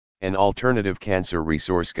An Alternative Cancer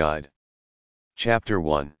Resource Guide. Chapter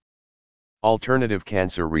 1. Alternative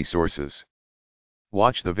Cancer Resources.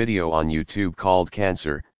 Watch the video on YouTube called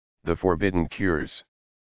Cancer, The Forbidden Cures.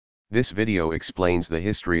 This video explains the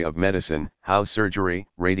history of medicine, how surgery,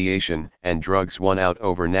 radiation, and drugs won out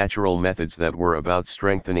over natural methods that were about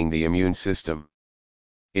strengthening the immune system.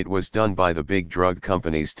 It was done by the big drug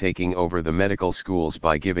companies taking over the medical schools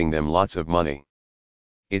by giving them lots of money.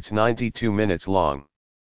 It's 92 minutes long.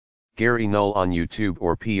 Gary Null on YouTube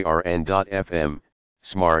or prn.fm,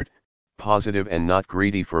 smart, positive and not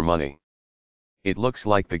greedy for money. It looks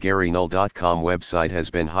like the GaryNull.com website has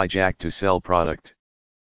been hijacked to sell product.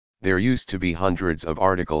 There used to be hundreds of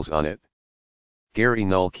articles on it. Gary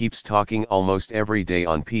Null keeps talking almost every day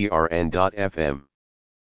on prn.fm.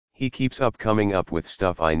 He keeps coming up with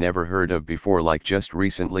stuff I never heard of before, like just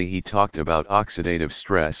recently he talked about oxidative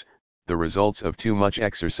stress, the results of too much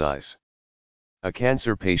exercise. A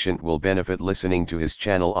cancer patient will benefit listening to his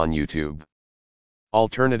channel on YouTube.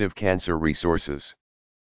 Alternative Cancer Resources.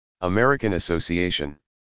 American Association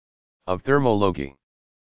of Thermology.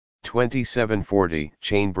 2740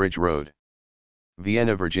 Chainbridge Road,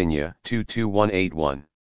 Vienna, Virginia 22181.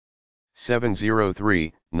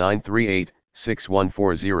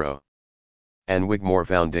 703-938-6140. Ann Wigmore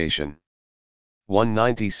Foundation.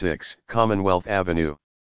 196 Commonwealth Avenue,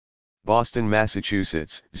 Boston,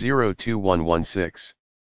 Massachusetts 02116.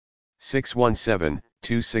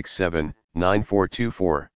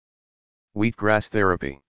 617-267-9424. Wheatgrass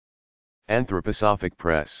Therapy. Anthroposophic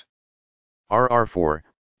Press. RR4,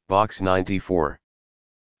 Box 94.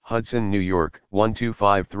 Hudson, New York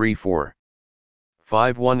 12534.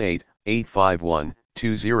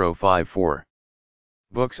 518-851-2054.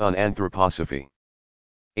 Books on Anthroposophy.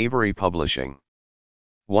 Avery Publishing.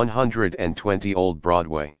 120 Old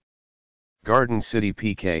Broadway, Garden City,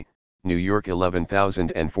 PK, New York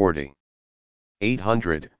 11040.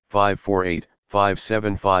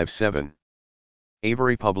 800-548-5757.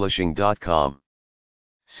 averypublishing.com.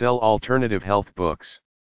 Sell alternative health books.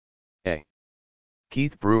 A.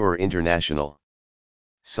 Keith Brewer International.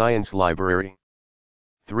 Science Library.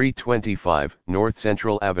 325 North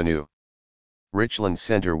Central Avenue, Richland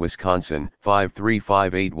Center, Wisconsin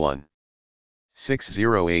 53581.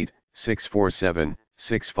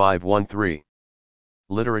 608-647-6513.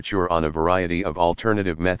 Literature on a variety of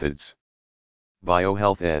alternative methods.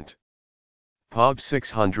 BioHealth Ent. Pub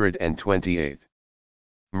 628.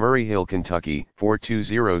 Murray Hill, Kentucky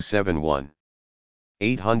 42071.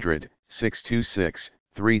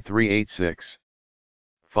 800-626-3386.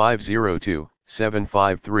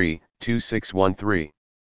 502-753-2613.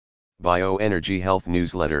 Bioenergy Health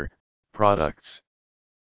Newsletter, Products.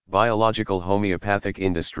 Biological Homeopathic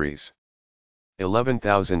Industries.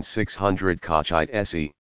 11600 Cochite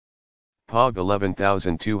SE. POG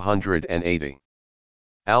 11280.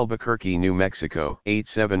 Albuquerque, New Mexico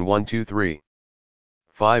 87123.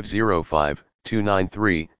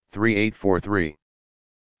 505-293-3843.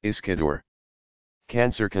 Iscador.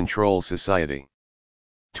 Cancer Control Society.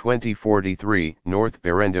 2043 North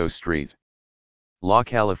Berendo Street, La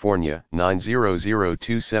California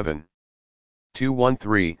 90027.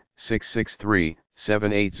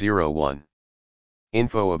 213-663-7801.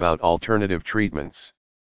 Info about alternative treatments.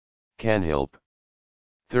 CanHelp.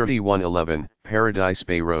 3111 Paradise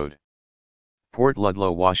Bay Road, Port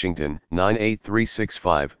Ludlow, Washington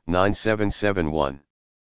 98365-9771.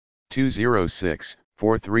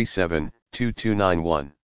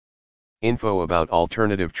 206-437-2291. Info about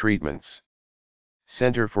alternative treatments.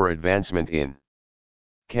 Center for Advancement in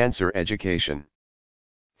Cancer Education.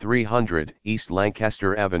 300 East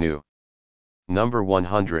Lancaster Avenue, number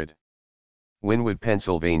 100. Wynwood,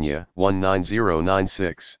 Pennsylvania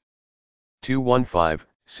 19096.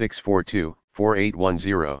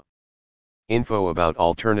 215-642-4810. Info about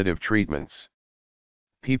alternative treatments.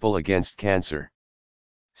 People Against Cancer.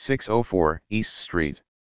 604 East Street,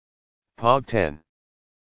 POG 10.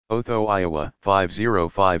 Otho, Iowa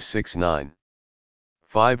 50569.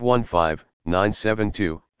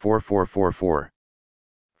 515-972-4444.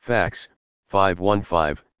 Fax,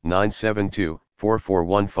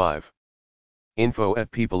 515-972-4415. Info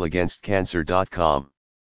at peopleagainstcancer.com.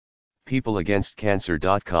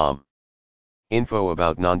 peopleagainstcancer.com. Info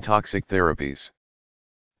about non-toxic therapies.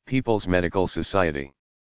 People's Medical Society.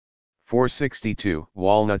 462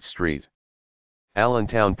 Walnut Street,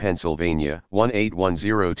 Allentown, Pennsylvania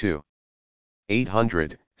 18102.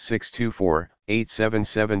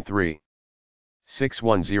 800-624-8773.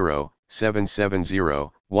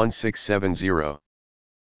 610-770-1670.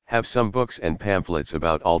 Have some books and pamphlets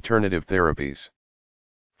about alternative therapies.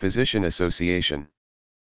 Physician Association.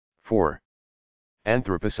 4.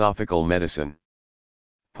 Anthroposophical medicine.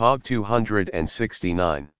 Pub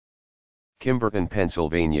 269. Kimberton,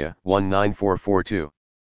 Pennsylvania 19442.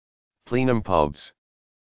 Plenum Pubs.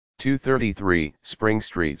 233 Spring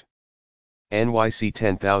Street. NYC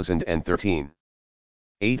 10013.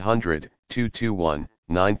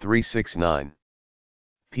 800-221-9369.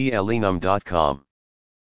 PLenum.com.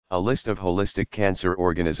 A list of holistic cancer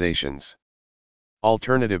organizations.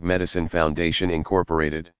 Alternative Medicine Foundation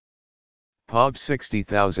Incorporated. Pub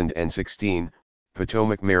 60016,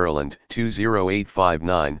 Potomac, Maryland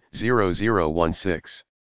 20859-0016.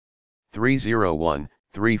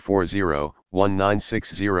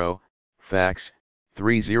 301-340-1960, fax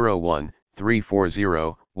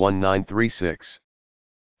 301-340-1936.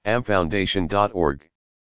 amfoundation.org.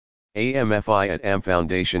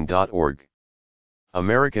 amfi@amfoundation.org.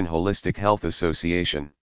 American Holistic Health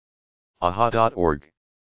Association. AHA.org.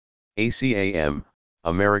 ACAM,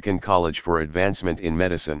 American College for Advancement in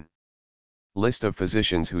Medicine. List of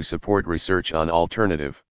physicians who support research on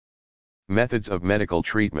alternative methods of medical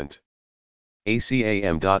treatment.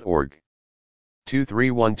 acam.org.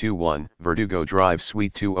 23121 Verdugo Drive,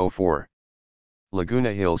 Suite 204.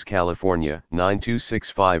 Laguna Hills, California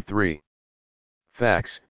 92653.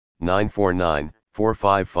 Fax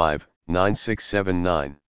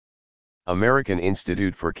 949-455-9679. American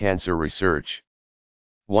Institute for Cancer Research.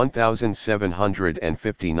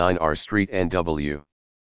 1759 R Street, NW.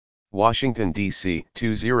 Washington, D.C.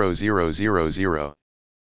 20000.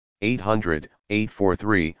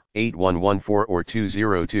 800-843-8114 or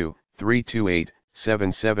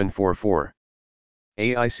 202-328-7744.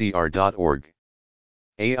 AICR.org.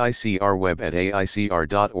 AICR web at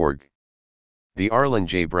AICR.org. The Arlen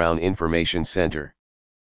J. Brown Information Center.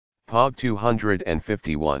 Pub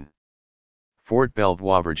 251. Fort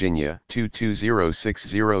Belvoir, Virginia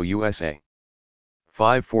 22060 USA.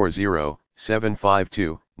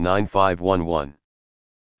 540-752-9511.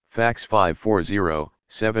 Fax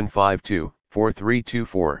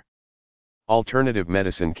 540-752-4324. Alternative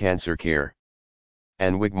Medicine Cancer Care.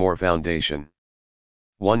 Ann Wigmore Foundation.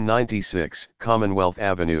 196 Commonwealth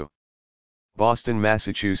Avenue. Boston,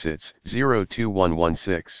 Massachusetts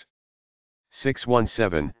 02116.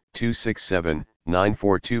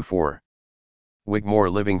 617-267-9424. Wigmore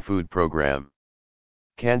Living Food Program.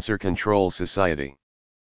 Cancer Control Society.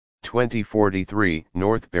 2043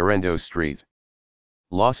 North Berendo Street.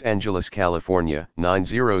 Los Angeles, California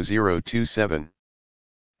 90027.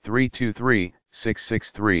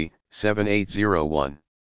 323-663-7801.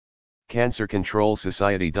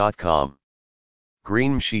 CancerControlSociety.com.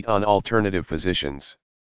 Green Sheet on Alternative Physicians.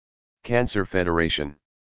 Cancer Federation.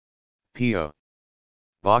 P.O.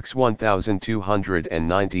 Box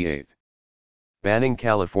 1298. Banning,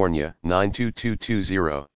 California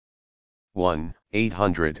 92220.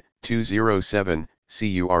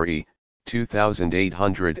 1-800-207-CURE,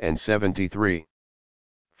 2873.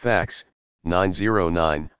 Fax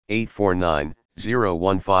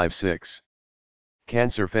 909-849-0156.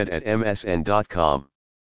 CancerFed@msn.com.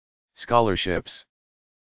 Scholarships.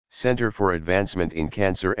 Center for Advancement in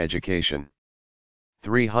Cancer Education.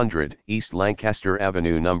 300 East Lancaster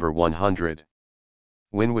Avenue, No. 100.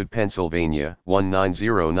 Wynwood, Pennsylvania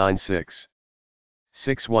 19096.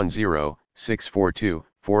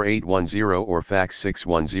 610-642-4810 or fax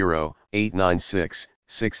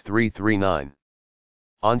 610-896-6339.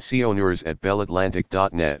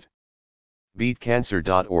 Encioneurs@bellatlantic.net.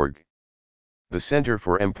 beatcancer.org. The Center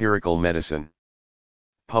for Empirical Medicine.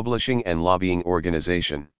 Publishing and Lobbying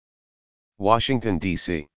Organization. Washington,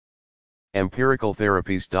 D.C.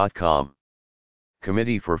 empiricaltherapies.com.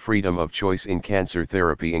 Committee for Freedom of Choice in Cancer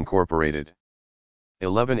Therapy Incorporated.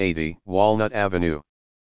 1180 Walnut Avenue.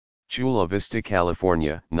 Chula Vista,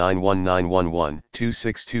 California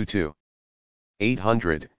 91911-2622.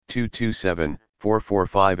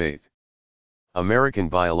 800-227-4458.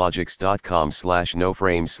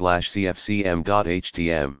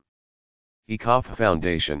 AmericanBiologics.com/noframe/cfcm.htm. ECOF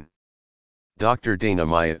Foundation. Dr. Dana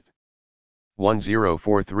Myatt.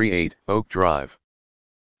 10438 Oak Drive.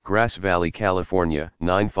 Grass Valley, California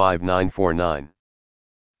 95949.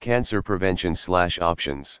 Cancer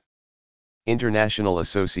Prevention/Options. International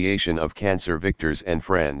Association of Cancer Victors and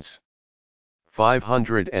Friends.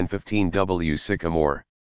 515 W Sycamore.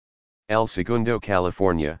 El Segundo,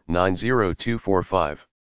 California 90245.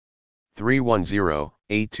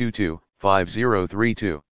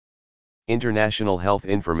 310-822-5032. International Health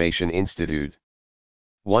Information Institute.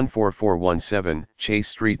 14417 Chase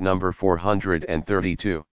Street, No.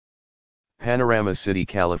 432. Panorama City,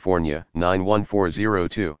 California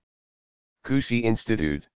 91402. Kushi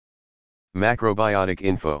Institute. Macrobiotic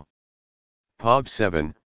Info. Pub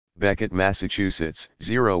 7, Beckett, Massachusetts,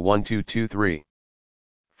 01223.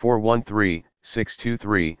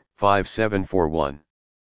 413-623-5741.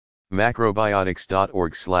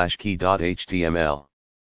 Macrobiotics.org/key.html.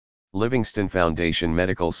 Livingston Foundation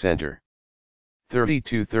Medical Center.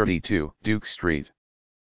 3232 Duke Street,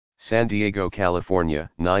 San Diego, California,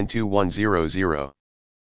 92100.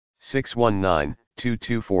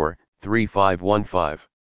 619-224-3515.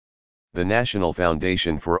 The National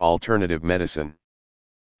Foundation for Alternative Medicine.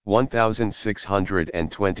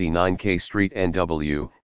 1629 K Street, NW,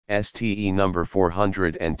 STE number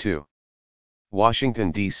 402.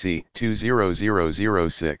 Washington, D.C.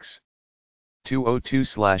 20006.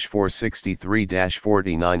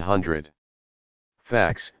 202/463-4900.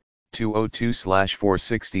 Fax,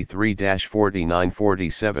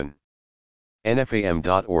 202/463-4947.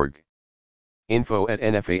 nfam.org.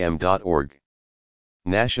 info@nfam.org.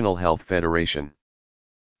 National Health Federation.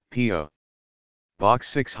 P.O. Box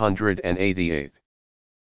 688.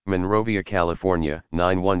 Monrovia, California,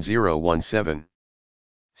 91017.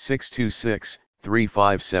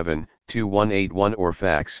 626-357-2181 or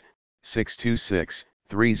fax,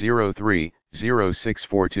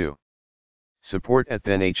 626-303-0642.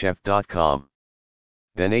 support@thenhf.com.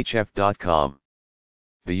 thenhf.com.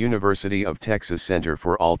 The University of Texas Center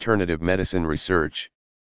for Alternative Medicine Research.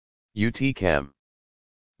 UTCAM.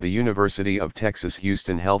 The University of Texas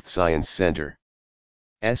Houston Health Science Center.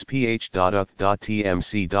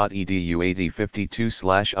 sph.uth.tmc.edu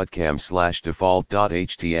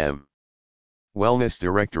 8052/utcam/default.htm. Wellness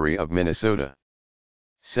Directory of Minnesota.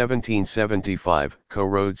 1775, Co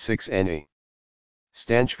Road 6NE.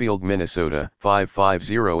 Stanchfield, Minnesota,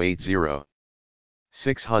 55080.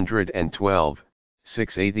 612,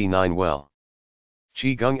 689 Well.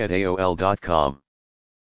 Qigong@aol.com.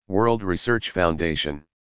 World Research Foundation.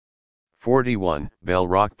 41, Bell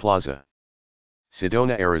Rock Plaza,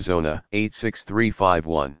 Sedona, Arizona,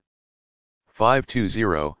 86351.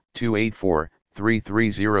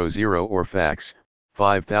 520-284-3300 or fax,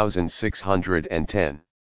 5610.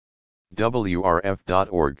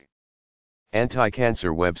 wrf.org.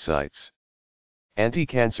 Anti-cancer websites.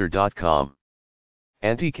 Anticancer.com.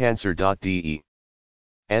 Anticancer.de.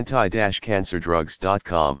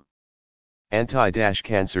 Anti-cancerdrugs.com.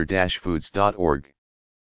 Anti-cancer-foods.org.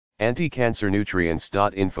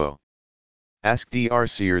 Anticancernutrients.info.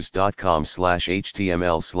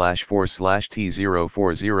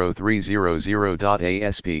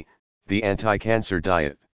 askdrsears.com/html/4/t040300.asp, The Anti-Cancer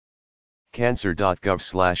Diet.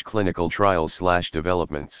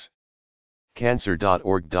 cancer.gov/clinicaltrials/developments.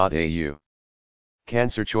 cancer.org.au.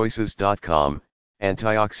 cancerchoices.com,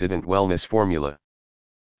 Antioxidant Wellness Formula.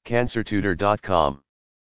 cancertutor.com.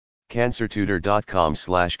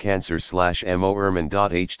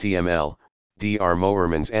 cancertutor.com/cancer/moerman.html, Dr.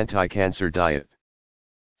 Moerman's Anti-Cancer Diet.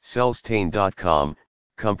 Cellstain.com,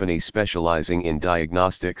 company specializing in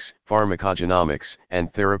diagnostics, pharmacogenomics,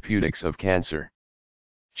 and therapeutics of cancer.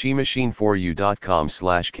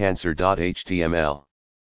 chimachine4u.com/cancer.html.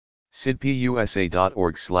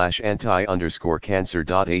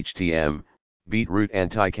 sidpusa.org/anti_cancer.htm, Beetroot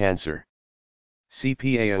Anti-Cancer.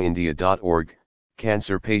 cpaindia.org,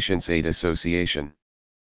 Cancer Patients Aid Association.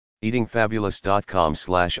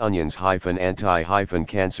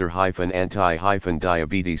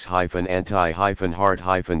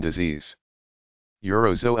 eatingfabulous.com/onions-anti-cancer-anti-diabetes-anti-heart-disease.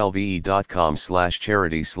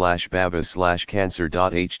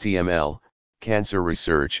 eurozolve.com/charity/bavas/cancer.html, Cancer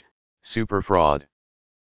Research, Super Fraud.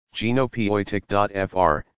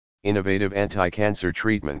 Genopoietic.fr, Innovative Anti-Cancer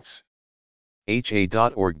Treatments.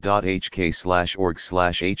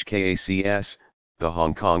 ha.org.hk/org/HKACS, the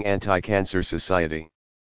Hong Kong Anti-Cancer Society.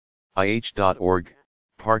 ih.org,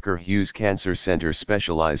 Parker Hughes Cancer Center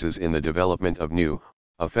specializes in the development of new,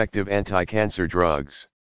 effective anti-cancer drugs.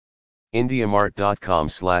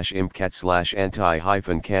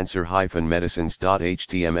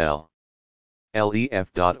 indiamart.com/imcat/anti-cancer-medicines.html.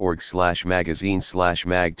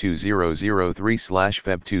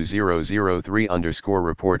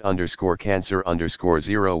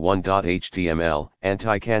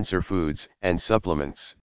 anti-cancer foods and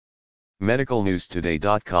supplements.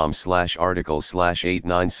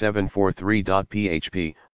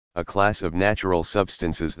 medicalnews-today.com/article/89743.php, a class of natural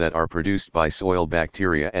substances that are produced by soil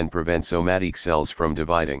bacteria and prevent somatic cells from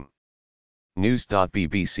dividing.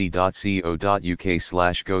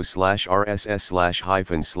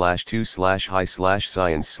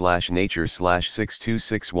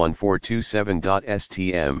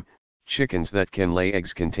 chickens that can lay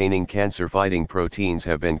eggs containing cancer-fighting proteins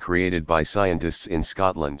have been created by scientists in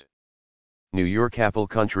Scotland.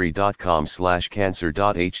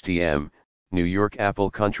 NewYorkAppleCountry.com/cancer.htm, New York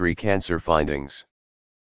Apple Country Cancer Findings.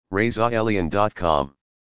 RazaAlien.com.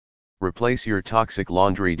 Replace your toxic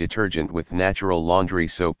laundry detergent with natural laundry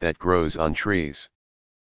soap that grows on trees.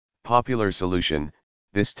 Popular solution,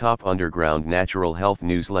 this top underground natural health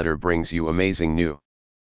newsletter brings you amazing new.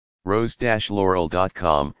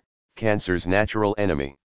 Rose-laurel.com, cancer's natural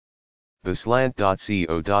enemy.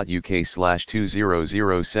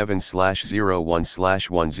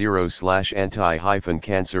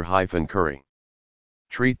 theslant.co.uk/2007/01/10/anti-cancer-curry.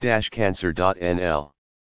 Treat-cancer.nl.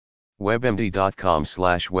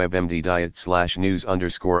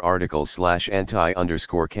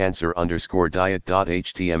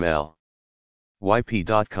 webmd.com/webmd-news_article/anti-cancer-diet.html.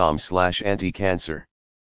 yp.com/anti-cancer.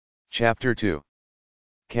 Chapter 2.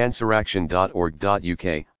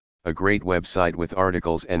 canceraction.org.uk, a great website with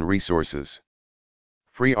articles and resources.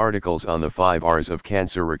 Free articles on the 5 R's of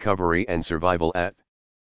cancer recovery and survival at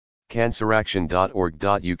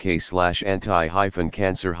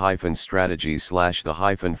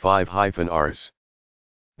canceraction.org.uk/anti-cancer-strategies/the-5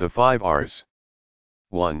 The 5 R's.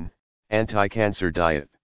 1. Anti-cancer diet.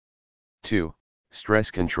 2.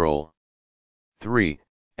 Stress control. 3.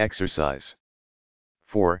 Exercise.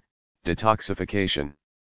 4. Detoxification.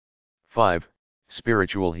 5.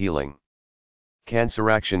 Spiritual healing.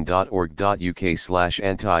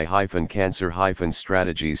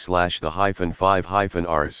 canceraction.org.uk/anti-cancer-strategies/the-5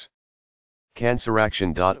 R's.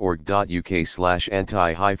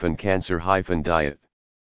 canceraction.org.uk/anti-cancer-diet.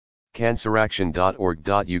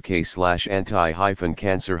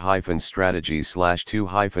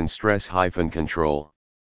 canceraction.org.uk/anti-cancer-strategies/2-stress-control.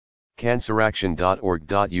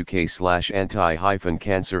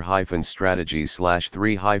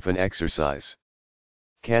 canceraction.org.uk/anti-cancer-strategies/3-exercise.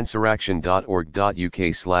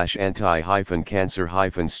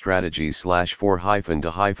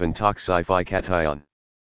 canceraction.org.uk/anti-cancer-strategies/4-detoxification.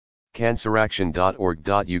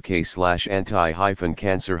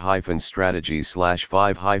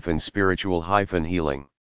 canceraction.org.uk/anti-cancer-strategies/5-spiritual-healing.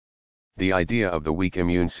 The idea of the weak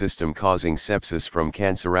immune system causing sepsis from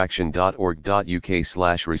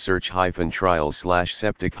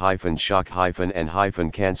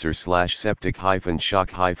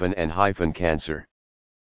canceraction.org.uk/research-trials/septic-shock-cancer/septic-shock-and-cancer.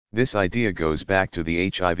 This idea goes back to the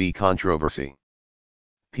HIV controversy.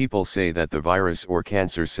 People say that the virus or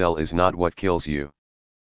cancer cell is not what kills you.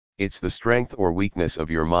 It's the strength or weakness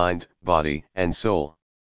of your mind, body, and soul.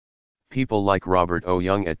 People like Robert O.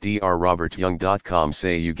 Young at drrobertyoung.com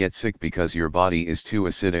say you get sick because your body is too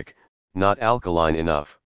acidic, not alkaline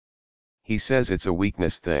enough. He says it's a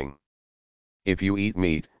weakness thing. If you eat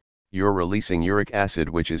meat, you're releasing uric acid,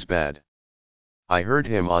 which is bad. I heard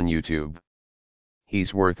him on YouTube.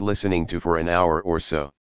 He's worth listening to for an hour or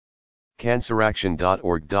so.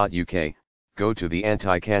 canceraction.org.uk, go to the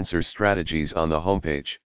anti-cancer strategies on the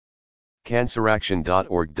homepage.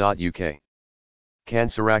 canceraction.org.uk.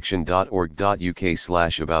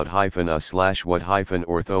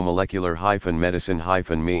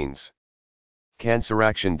 canceraction.org.uk/about-a/what-orthomolecular-medicine-means.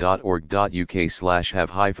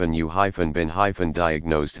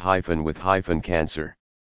 canceraction.org.uk/have-you-been-diagnosed-with-cancer.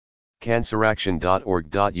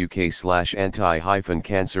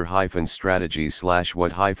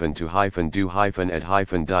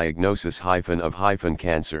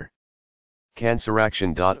 canceraction.org.uk/anti-cancer-strategies/what-to-do-at-diagnosis-of-cancer.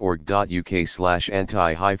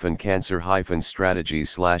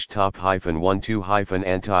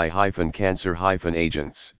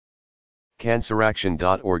 canceraction.org.uk/anti-cancer-strategies/top-12-anti-cancer-agents.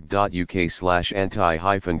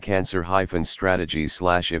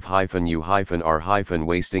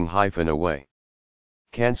 canceraction.org.uk/anti-cancer-strategies/if-you-are-wasting-away.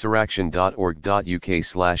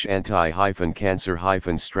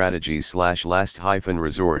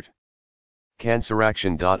 canceraction.org.uk/anti-cancer-strategies/last-resort.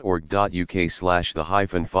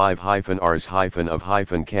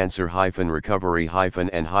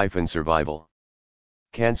 canceraction.org.uk/the-5-R's-of-cancer-recovery-and-survival.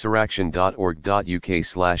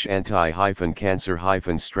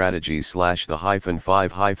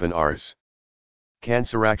 canceraction.org.uk/anti-cancer-strategies/the-5-R's.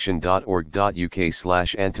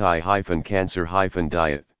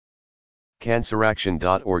 canceraction.org.uk/anti-cancer-diet.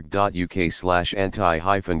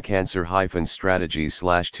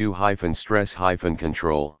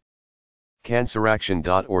 canceraction.org.uk/anti-cancer-strategies/2-stress-control.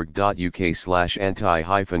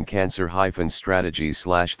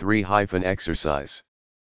 canceraction.org.uk/anti-cancer-strategies/3-exercise.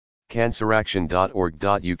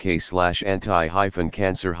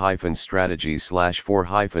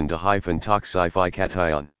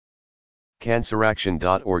 canceraction.org.uk/anti-cancer-strategies/4-detoxification.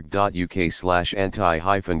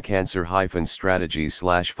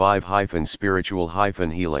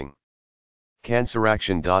 canceraction.org.uk/anti-cancer-strategies/5-spiritual-healing.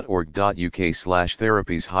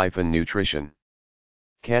 canceraction.org.uk/therapies-nutrition.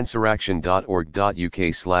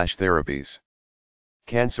 canceraction.org.uk/therapies.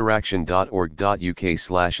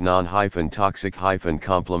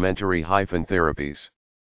 canceraction.org.uk/non-toxic-complementary-therapies.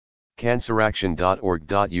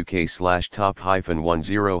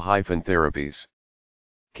 canceraction.org.uk/top-10-therapies.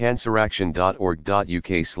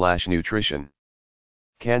 canceraction.org.uk/nutrition.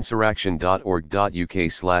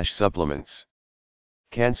 canceraction.org.uk/supplements.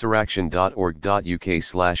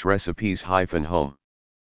 canceraction.org.uk/recipes-home.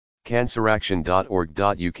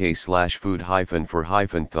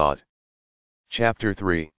 canceraction.org.uk/food-for-thought. Chapter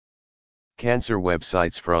 3. Cancer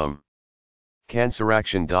websites from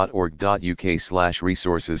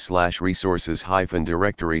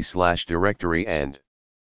canceraction.org.uk/resources/resources-directory/directory and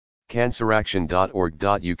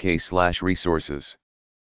canceraction.org.uk/resources.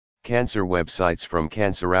 Cancer websites from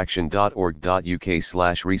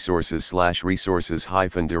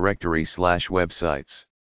canceraction.org.uk/resources/resources-directory/websites.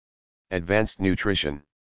 Advanced Nutrition.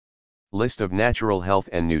 List of natural health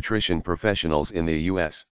and nutrition professionals in the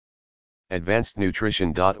U.S.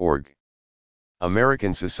 AdvancedNutrition.org.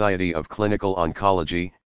 American Society of Clinical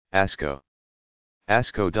Oncology, ASCO.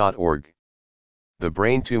 ASCO.org. The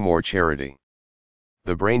Brain Tumor Charity.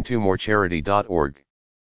 TheBrainTumorCharity.org.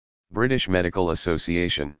 British Medical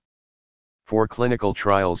Association. For Clinical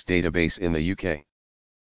Trials Database in the UK.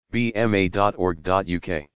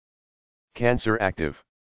 bma.org.uk. Cancer Active.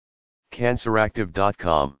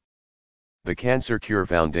 CancerActive.com. The Cancer Cure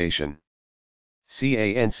Foundation.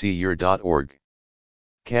 cancur.org.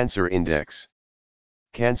 Cancer Index.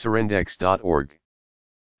 CancerIndex.org.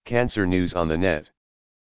 Cancer News on the Net.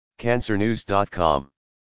 CancerNews.com.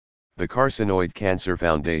 The Carcinoid Cancer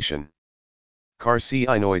Foundation.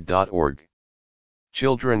 Carcinoid.org.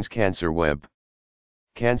 Children's Cancer Web.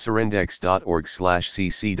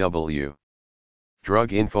 CancerIndex.org/ccw.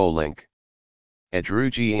 Drug Info Link.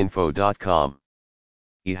 edruginfo.com.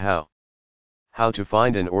 eHow. How to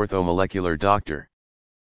find an orthomolecular doctor.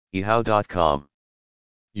 eHow.com.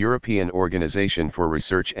 European Organization for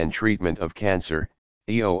Research and Treatment of Cancer,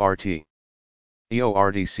 EORT.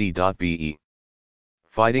 EORTC.be.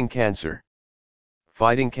 Fighting Cancer.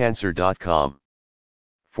 fightingcancer.com.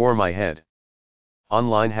 For My Head.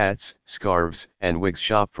 Online hats, scarves, and wigs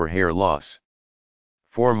shop for hair loss.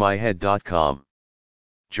 formyhead.com.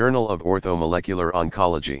 Journal of Orthomolecular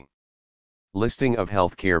Oncology. Listing of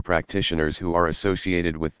healthcare practitioners who are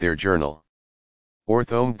associated with their journal.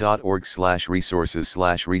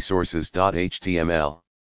 orthome.org/resources/resources.html.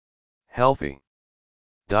 Healthy.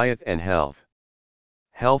 Diet and Health.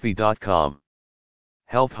 Healthy.com.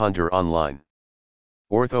 Health Hunter Online.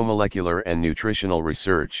 Orthomolecular and Nutritional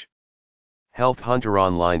Research.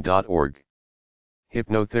 healthhunteronline.org.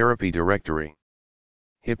 Hypnotherapy Directory.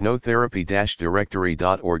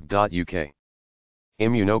 hypnotherapy-directory.org.uk.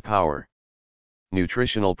 Immunopower.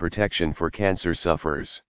 Nutritional protection for cancer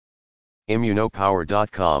sufferers.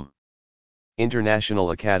 immunopower.com.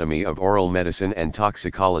 International Academy of Oral Medicine and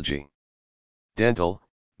Toxicology. Dental,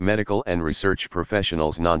 medical and research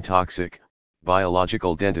professionals non-toxic,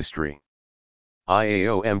 biological dentistry.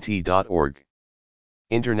 IAOMT.org.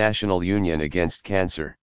 International Union Against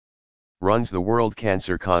Cancer. Runs the World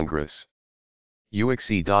Cancer Congress.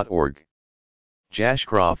 UXC.org.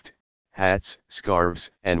 Jashcroft, hats,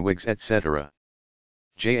 scarves, and wigs etc.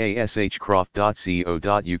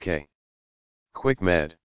 jashcroft.co.uk.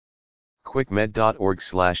 QuickMed.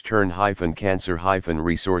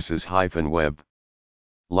 quickmed.org/turn-cancer-resources-web.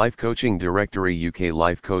 Life Coaching Directory UK.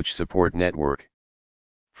 Life Coach Support Network.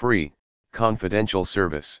 Free, confidential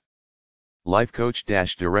service.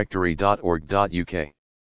 lifecoach-directory.org.uk.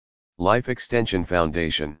 Life Extension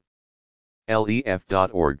Foundation.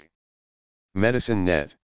 lef.org.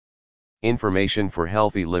 MedicineNet. Information for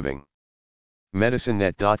healthy living.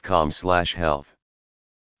 medicinenet.com/health.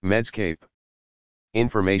 Medscape.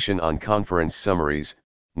 Information on conference summaries,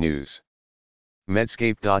 news.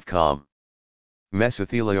 Medscape.com.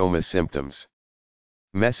 Mesothelioma symptoms.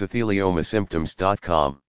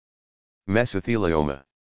 mesotheliomasymptoms.com. Mesothelioma.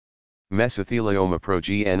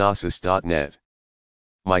 Mesothelioma-progenosis.net.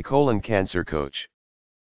 My Colon Cancer Coach.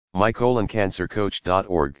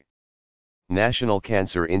 mycoloncancercoach.org. National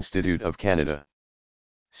Cancer Institute of Canada.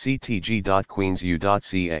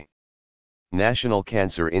 ctg.queensu.ca. National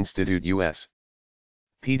Cancer Institute US.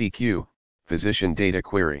 PDQ, Physician Data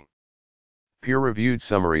Query. Peer-reviewed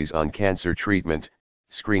summaries on cancer treatment,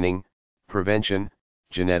 screening, prevention,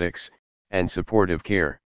 genetics, and supportive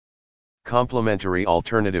care. Complementary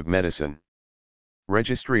Alternative Medicine.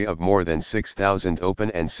 Registry of more than 6,000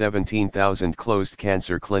 open and 17,000 closed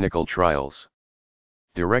cancer clinical trials.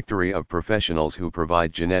 Directory of professionals who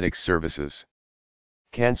provide genetics services.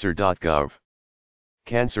 Cancer.gov.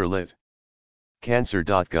 CancerLit.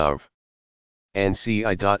 Cancer.gov.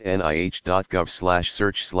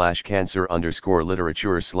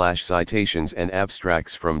 nci.nih.gov/search/cancer_literature/citations and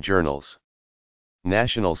abstracts from journals.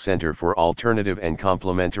 National Center for Alternative and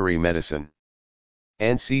Complementary Medicine.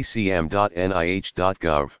 nccm.nih.gov.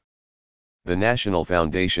 The National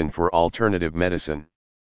Foundation for Alternative Medicine.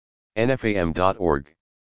 nfam.org.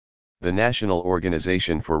 The National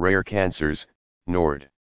Organization for Rare Cancers, NORD.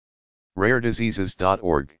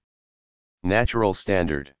 Rarediseases.org. Natural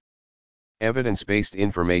Standard. Evidence-based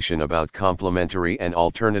information about complementary and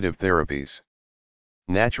alternative therapies.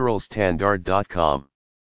 Naturalstandard.com.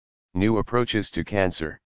 New approaches to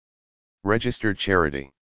cancer. Registered charity.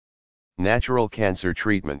 Natural cancer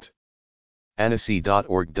treatment.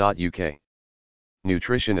 anasi.org.uk.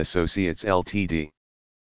 Nutrition Associates Ltd.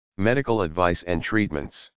 Medical advice and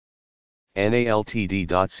treatments.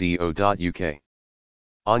 naltd.co.uk.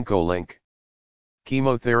 Oncolink.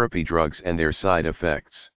 Chemotherapy drugs and their side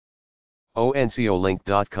effects.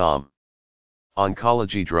 oncolink.com.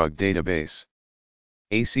 Oncology Drug Database.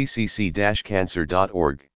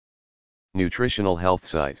 accc-cancer.org. Nutritional Health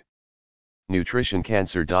Site.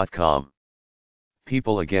 nutritioncancer.com.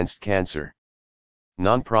 People Against Cancer.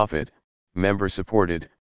 Non-profit, member-supported,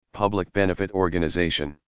 public benefit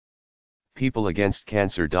organization.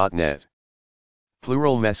 peopleagainstcancer.net.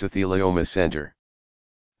 Plural Mesothelioma Center.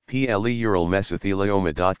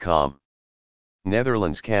 pleuralmesothelioma.com.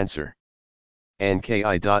 Netherlands Cancer.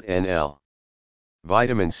 nki.nl.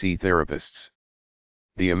 Vitamin C Therapists.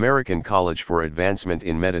 The American College for Advancement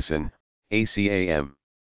in Medicine, ACAM.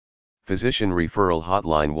 Physician Referral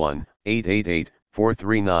Hotline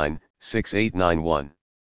 1-888-439-6891.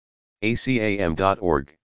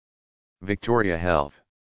 acam.org. Victoria Health.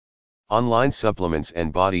 Online supplements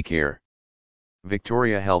and body care.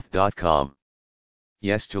 victoriahealth.com.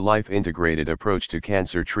 Yes to Life Integrated Approach to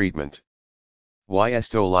Cancer Treatment.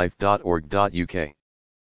 ystolife.org.uk.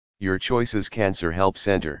 Your Choices Cancer Help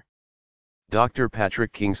Center. Dr.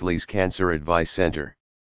 Patrick Kingsley's Cancer Advice Center.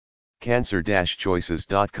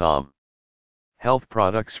 cancer-choices.com. Health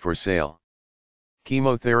products for sale.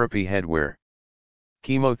 Chemotherapy Headwear.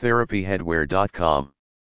 chemotherapyheadwear.com.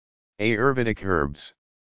 Ayurvedic Herbs.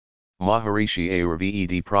 Maharishi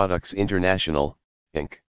Ayurveda Products International,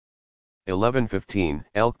 Inc. 1115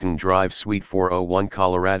 Elkton Drive Suite 401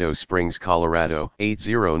 Colorado Springs, Colorado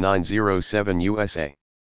 80907 USA.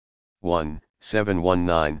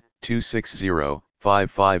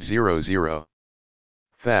 1-719-260-5500.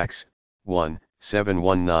 Fax,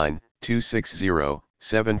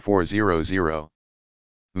 1-719-260-7400.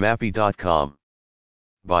 Mappy.com.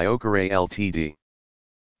 Biocaray Ltd.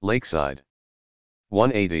 Lakeside.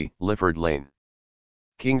 180 Lifford Lane.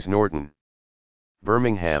 Kings Norton.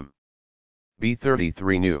 Birmingham.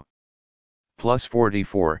 B33 New.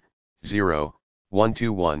 +44, 0,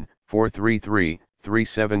 121, 433,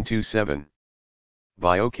 3727.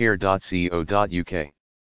 Biocare.co.uk.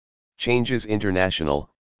 Changes International,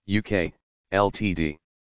 UK, Ltd.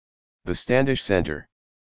 The Standish Centre.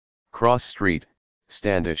 Cross Street,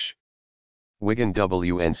 Standish. Wigan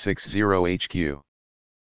WN60HQ.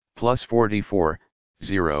 +44,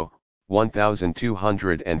 0,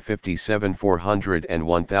 1257 400 and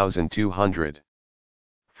 1200.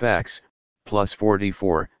 Fax,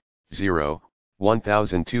 +44, 0,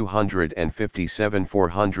 1257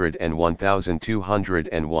 400 and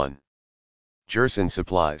 1201. Gerson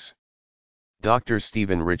Supplies. Dr.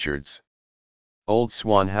 Stephen Richards. Old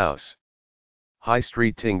Swan House. High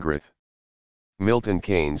Street, Tingrith. Milton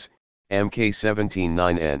Keynes,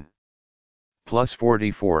 MK179N.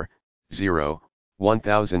 +44, 0,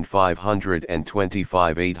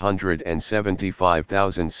 1525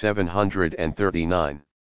 875,739.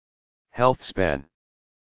 Healthspan.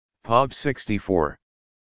 POB 64.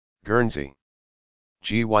 Guernsey.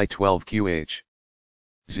 GY12QH.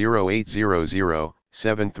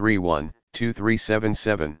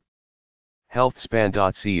 0800-731-2377.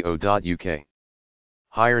 Healthspan.co.uk.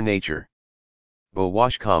 Higher Nature.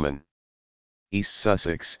 Bewash Common. East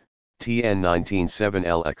Sussex,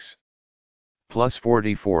 TN197LX.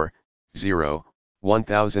 +44, 0,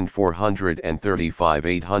 1435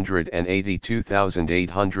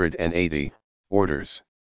 882,880, orders.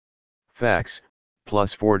 Fax,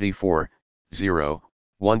 +44, 0,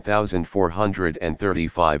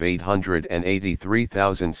 1435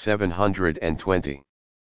 883,720.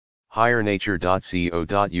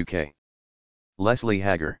 highernature.co.uk. Leslie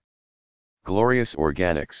Hager. Glorious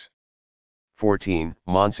Organics. 14,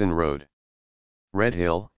 Monson Road.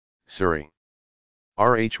 Redhill, Surrey.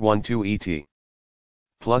 RH12ET.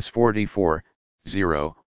 +44,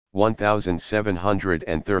 0,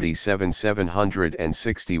 1737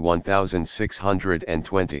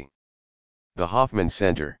 761,620. The Hoffman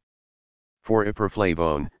Center. For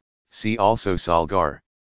ipraflavone, see also Solgar.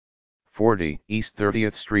 40 East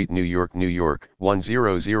 30th Street, New York, New York,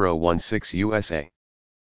 10016 USA.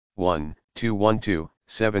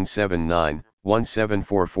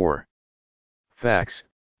 1-212-779-1744. Fax,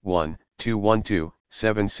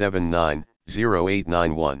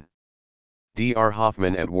 1-212-779-0891. Dr.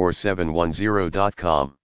 Hoffman at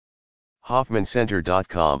war710.com.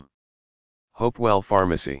 HoffmanCenter.com. Hopewell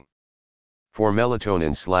Pharmacy. For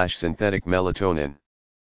melatonin/synthetic melatonin.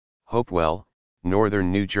 Hopewell,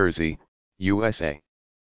 Northern New Jersey, USA.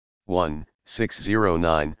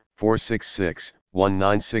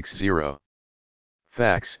 1-609-466-1960.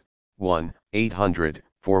 Fax,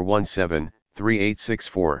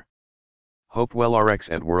 1-800-417-3864.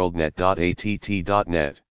 HopewellRx at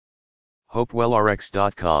worldnet.att.net.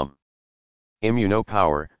 HopewellRx.com.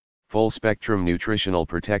 Immunopower, full-spectrum nutritional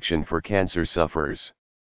protection for cancer sufferers.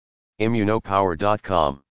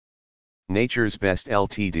 Immunopower.com. Nature's Best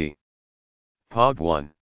Ltd. POG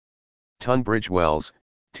 1. Tunbridge Wells,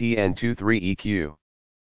 TN23EQ.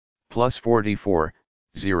 Plus 44,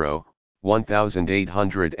 0,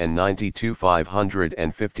 1892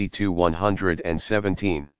 552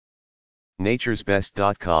 117.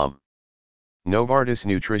 naturesbest.com. Novartis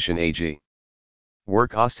Nutrition AG.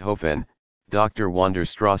 Werk Osthofen, Dr.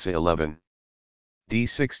 Wanderstrasse 11.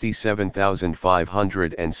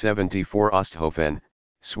 D67574 Osthofen,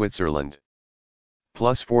 Switzerland.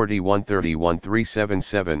 Plus 41 31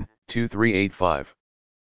 377 2385.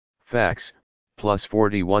 Fax, plus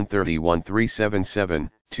 41 31 377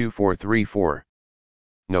 2434.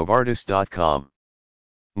 Novartis.com.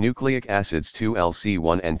 Nucleic acids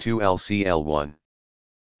 2LC1 and 2LCL1.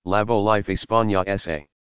 Labolife España S.A.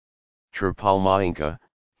 Trapalma Inca,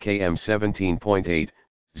 KM 17.8,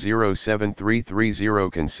 07330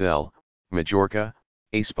 Cancel, Majorca,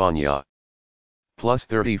 España. Plus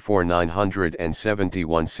 34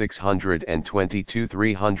 971 622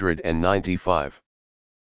 395.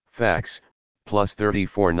 Fax, plus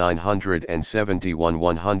 34 971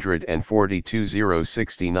 142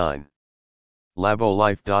 069.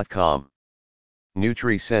 Labolife.com.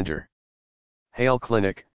 Nutri Center. Hale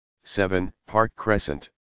Clinic, 7, Park Crescent.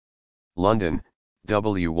 London,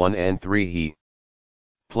 W1N3E.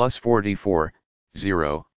 Plus 44,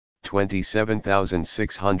 0,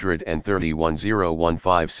 27,631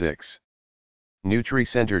 0156.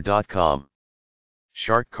 NutriCenter.com.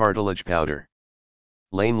 Shark Cartilage Powder.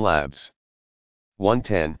 Lane Labs.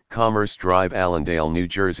 110 Commerce Drive, Allendale, New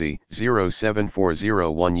Jersey,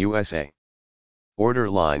 07401 USA. Order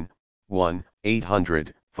line,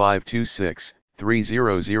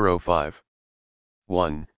 1-800-526-3005.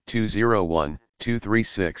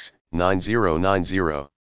 1-201-236-9090.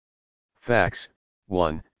 Fax,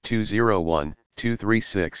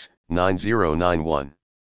 1-201-236-9091.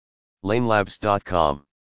 Lanelabs.com.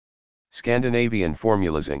 Scandinavian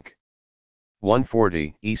Formulas Inc.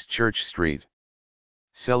 140 East Church Street.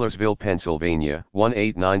 Sellersville, Pennsylvania,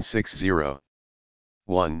 18960.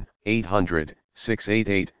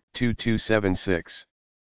 1-800-688-2276.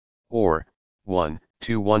 Or,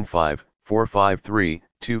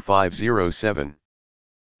 1-215-453-2507.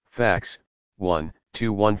 Fax,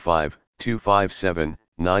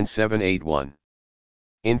 1-215-257-9781.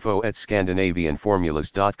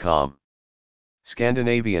 info@scandinavianformulas.com.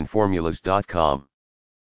 Scandinavianformulas.com.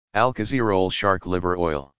 Alkazirol Shark Liver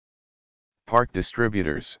Oil. Park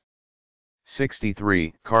Distributors.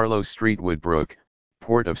 63 Carlos Street, Woodbrook,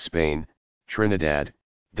 Port of Spain, Trinidad,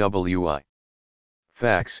 WI.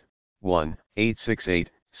 Fax,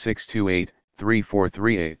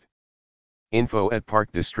 1-868-628-3438.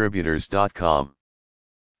 info@parkdistributors.com.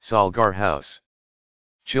 Salgar House.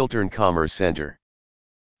 Chiltern Commerce Center.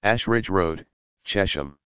 Ashridge Road,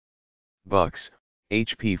 Chesham. Bucks,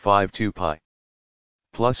 HP 52 Pi.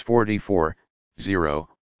 Plus 44, 0,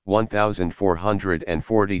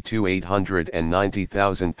 1442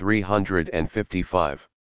 890,355.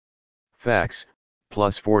 Fax,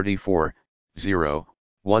 plus 44, 0,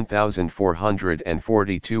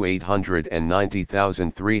 1442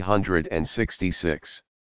 890,366.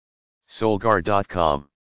 Solgar.com.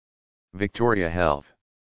 Victoria Health.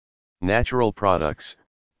 Natural products,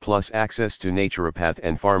 plus access to naturopath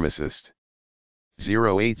and pharmacist.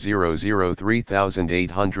 0800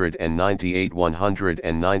 3898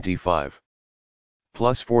 195.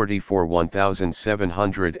 Plus 44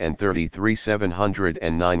 1733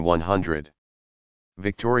 709 100.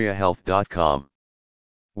 VictoriaHealth.com.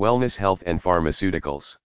 Wellness Health and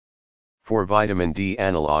Pharmaceuticals. For vitamin D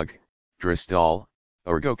analog, Dristol,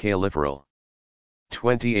 Orgocaliferol.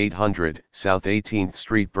 2800 South 18th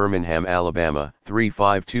Street, Birmingham, Alabama,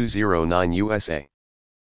 35209 USA.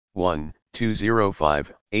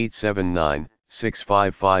 1-205-879-69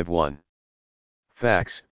 6551.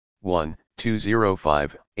 Fax,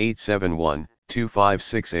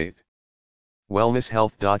 1-205-871-2568.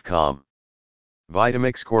 Wellnesshealth.com.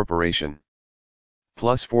 Vitamix Corporation.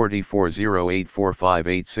 +44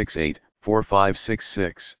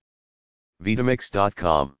 084586845566.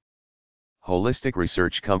 Vitamix.com. Holistic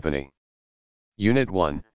Research Company. Unit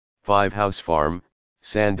 1, 5 House Farm,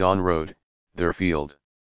 Sandon Road, Therefield.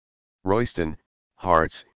 Royston,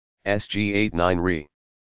 Hearts, SG89 Re.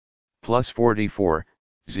 +44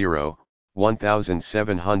 0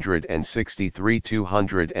 1763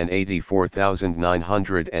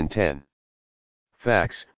 284,910.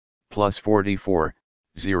 Fax, +44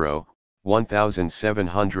 0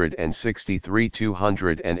 1763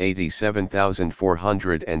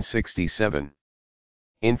 287,467.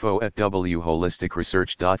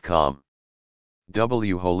 info@wholisticresearch.com.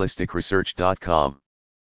 wholisticresearch.com.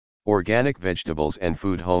 Organic vegetables and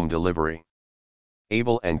food home delivery.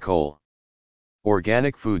 Abel & Cole.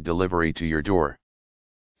 Organic food delivery to your door.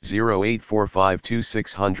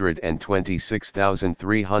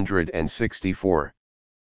 08452626364.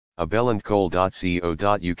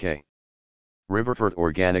 abelandcole.co.uk. Riverford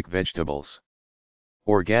Organic Vegetables.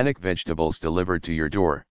 Organic vegetables delivered to your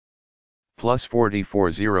door.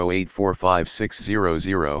 +44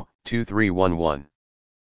 0845600231.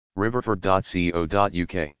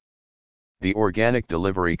 riverford.co.uk. The Organic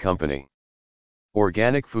Delivery Company.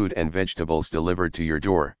 Organic food and vegetables delivered to your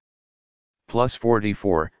door.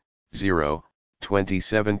 +44 0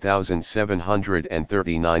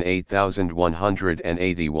 27,739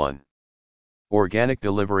 8181.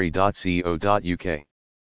 organicdelivery.co.uk.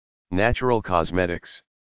 Natural Cosmetics.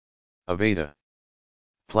 Aveda.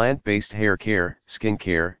 Plant-based hair care, skin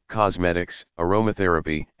care, cosmetics,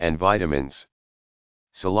 aromatherapy, and vitamins.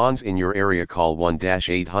 Salons in your area. Call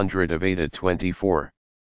 1-800 Aveda 24.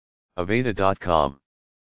 Aveda.com.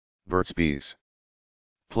 Burt's Bees.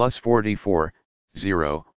 +44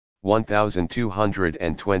 0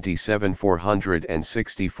 1227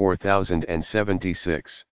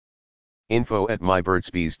 464,076.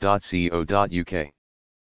 info@myburtsbees.co.uk.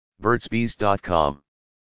 burtsbees.com.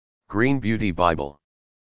 Green Beauty Bible.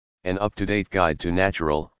 An up-to-date guide to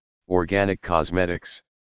natural, organic cosmetics.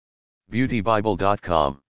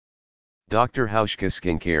 beautybible.com. Dr. Hauschka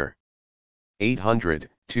Skincare.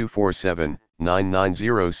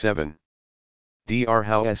 800-247-9907.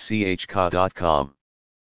 drhauschka.com.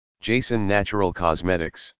 Jason Natural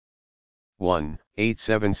Cosmetics.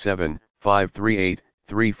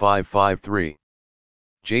 1-877-538-3553.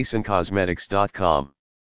 jasoncosmetics.com.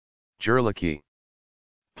 Jurlaki.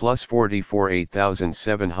 +44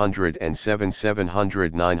 8707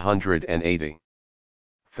 700 980.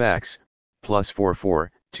 Fax, +44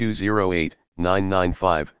 208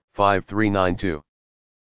 995 5392.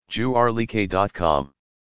 Juarlik.com.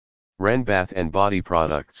 Ren Bath and Body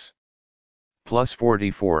Products.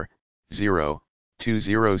 +44 0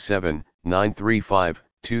 207 935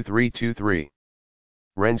 2323.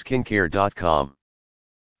 renskincare.com.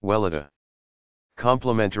 Wellita.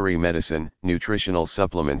 Complementary medicine, nutritional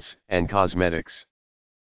supplements, and cosmetics.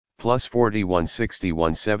 +41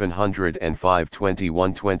 61 705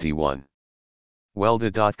 2121.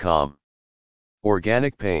 Welda.com.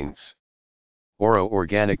 Organic Paints. Oro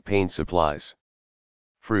Organic Paint Supplies.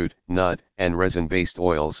 Fruit, nut, and resin-based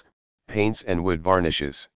oils, paints and wood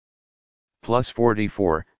varnishes.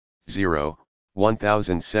 +44 0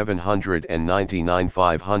 1799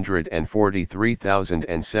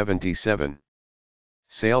 543,077.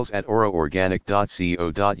 Sales at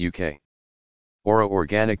oroorganic.co.uk.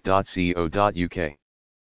 oroorganic.co.uk.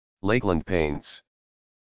 Lakeland Paints.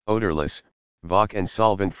 Odorless, VOC and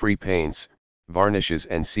solvent-free paints, varnishes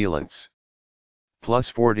and sealants.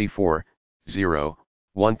 +44 0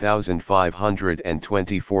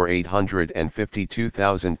 1524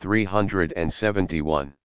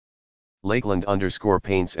 852,371.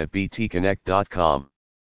 Lakeland_paints@btconnect.com.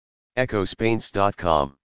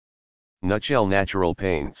 echospaints.com. Nutshell Natural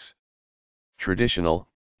Paints. Traditional,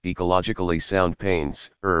 ecologically sound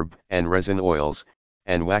paints, herb and resin oils,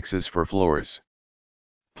 and waxes for floors.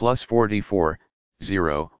 +44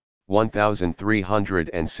 0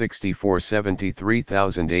 1364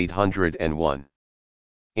 73801.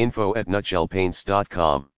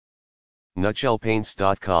 info@nutshellpaints.com.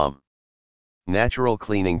 nutshellpaints.com. Natural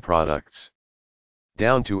cleaning products.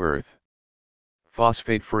 Down to earth.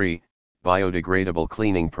 Phosphate-free, biodegradable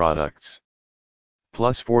cleaning products.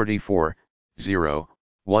 +44 0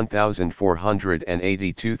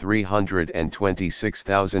 1482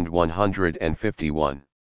 326,151.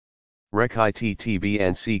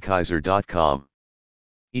 RecITTBNCKaiser.com.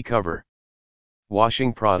 eCover.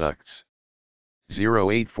 Washing products.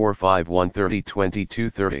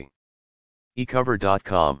 0845130230.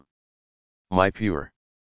 ecover.com. MyPure.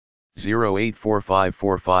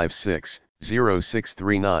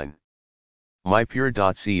 084545600639.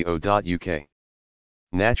 mypure.co.uk.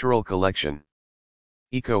 Natural Collection.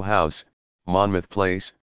 Eco House, Monmouth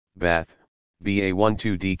Place, Bath,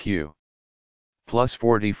 BA12DQ. Plus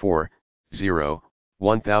 44, 0,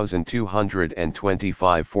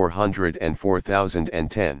 1225 400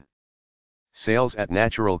 4010. Sales at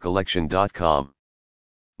naturalcollection.com.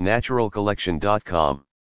 naturalcollection.com.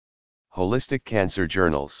 Holistic Cancer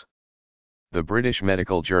Journals. The British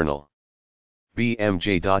Medical Journal.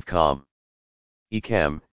 bmj.com.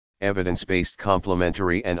 ECAM, Evidence-Based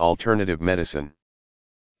Complementary and Alternative Medicine.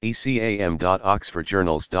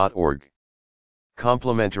 ecam.oxfordjournals.org.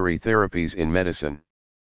 Complementary Therapies in Medicine.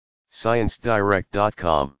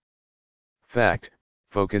 ScienceDirect.com. Fact,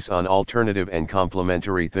 focus on alternative and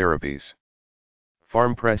complementary therapies.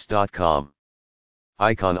 PharmPress.com.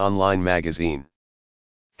 Icon Online Magazine.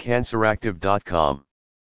 Canceractive.com.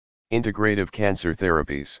 Integrative Cancer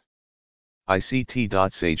Therapies.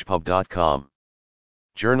 ict.sagepub.com.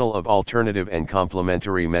 Journal of Alternative and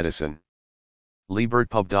Complementary Medicine.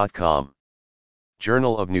 Libertpub.com.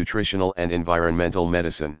 Journal of Nutritional and Environmental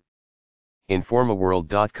Medicine.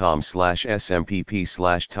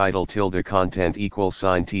 informaworld.com/smpp/title_content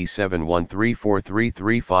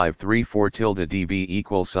T7134335334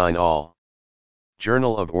 $db all.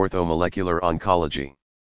 Journal of Orthomolecular Oncology.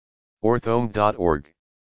 orthome.org.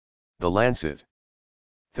 The Lancet.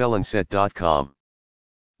 thelancet.com.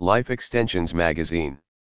 Life Extensions Magazine.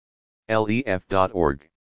 lef.org.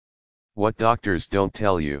 What Doctors Don't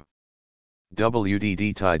Tell You.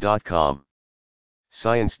 wddti.com.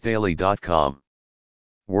 ScienceDaily.com.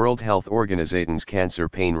 World Health Organization's Cancer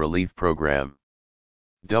Pain Relief Program.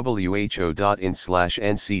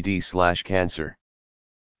 who.in/ncd/cancer.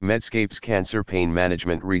 Medscape's Cancer Pain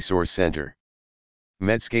Management Resource Center.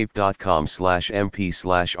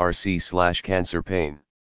 medscape.com/mp/rc/cancer-pain.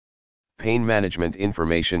 Pain Management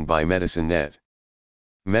Information by MedicineNet.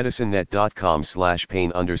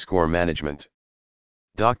 medicinenet.com/pain_management.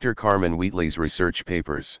 Dr. Carmen Wheatley's Research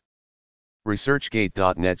Papers.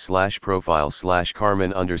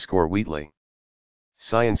 researchgate.net/profile/Carmen_Wheatley.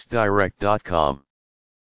 ScienceDirect.com.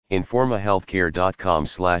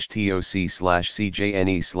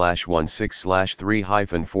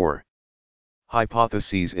 informahealthcare.com/toc/cjne/16/3-4.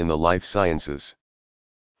 Hypotheses in the Life Sciences.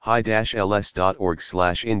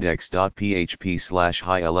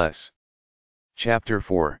 hi-ls.org/index.php/hi-ls. Chapter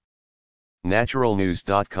 4.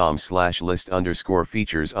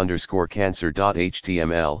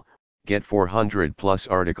 naturalnews.com/list_features_cancer.html, get 400 plus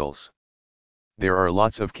articles. There are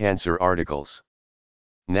lots of cancer articles.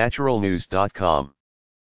 naturalnews.com.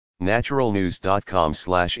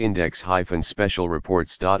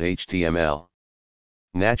 naturalnews.com/index-specialreports.html.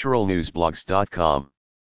 naturalnewsblogs.com.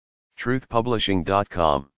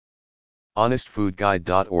 truthpublishing.com.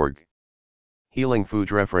 honestfoodguide.org.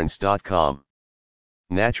 healingfoodreference.com.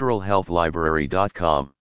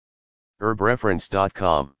 naturalhealthlibrary.com.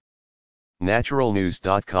 herbreference.com.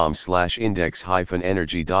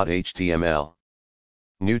 naturalnews.com/index-energy.html.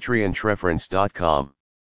 nutrientreference.com.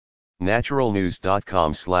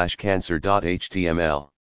 naturalnews.com/cancer.html.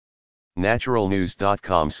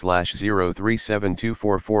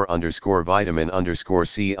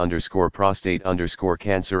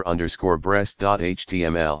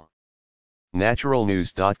 naturalnews.com/03724_vitamin_C_prostate_cancer_breast.html.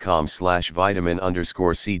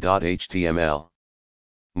 naturalnews.com/vitamin_C.html.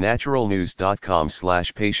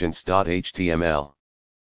 naturalnews.com/patients.html.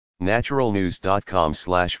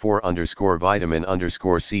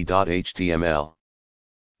 naturalnews.com/for_vitamin_C.html.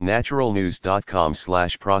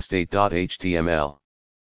 naturalnews.com/prostate.html.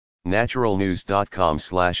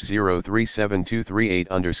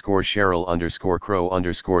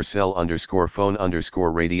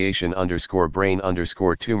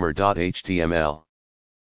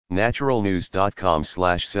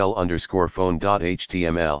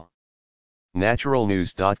 naturalnews.com/cell_phone.html.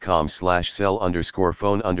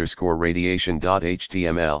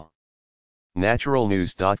 naturalnews.com/cell_phone_radiation.html.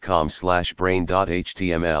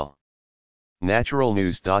 naturalnews.com/brain.html.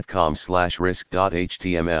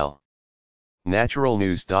 naturalnews.com/risk.html.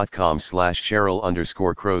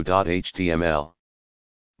 naturalnews.com/Cheryl_Crow.html.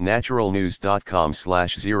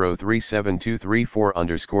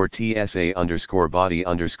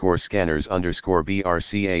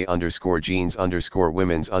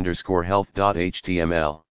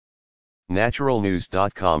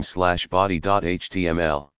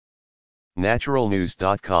 naturalnews.com/body.html.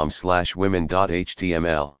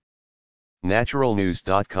 naturalnews.com/women.html.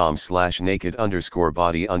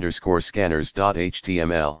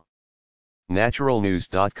 naturalnews.com/naked_body_scanners.html,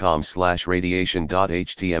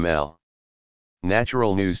 naturalnews.com/radiation.html,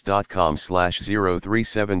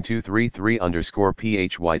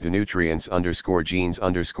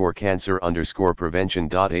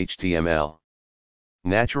 naturalnews.com/037233_phytonutrients_genes_cancer_prevention.html,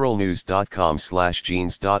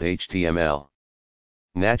 naturalnews.com/genes.html,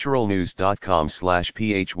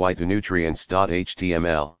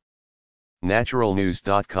 naturalnews.com/phytonutrients.html,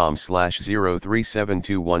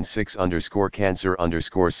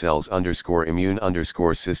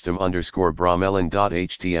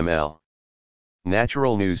 naturalnews.com/037216_cancer_cells_immune_system_bromelain.html,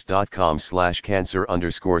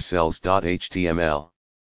 naturalnews.com/cancer_cells.html,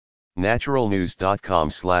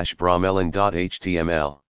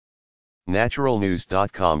 naturalnews.com/bromelain.html,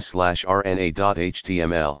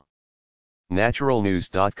 naturalnews.com/rna.html,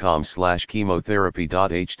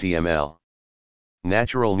 naturalnews.com/chemotherapy.html,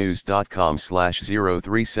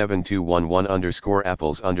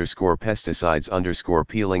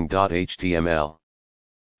 naturalnews.com/037211_apples_pesticides_peeling.html,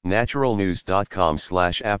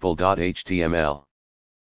 naturalnews.com/apple.html,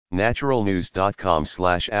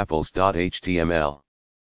 naturalnews.com/apples.html,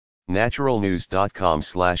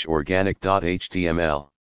 naturalnews.com/organic.html,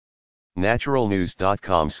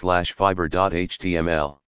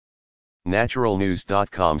 naturalnews.com/fiber.html,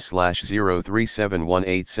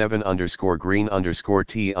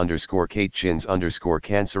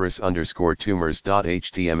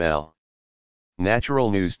 naturalnews.com/037187_green_t_Katechins_cancerous_tumors.html,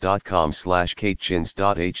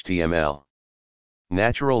 naturalnews.com/katechins.html,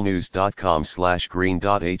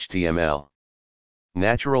 naturalnews.com/green.html,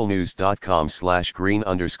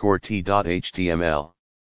 naturalnews.com/green_t.html,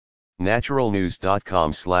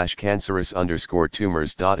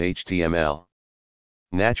 naturalnews.com/cancerous_tumors.html,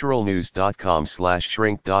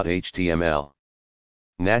 naturalnews.com/shrink.html,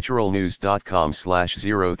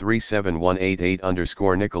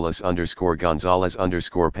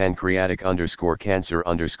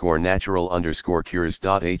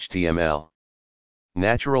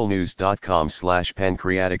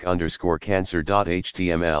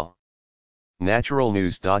 naturalnews.com/pancreatic_cancer.html,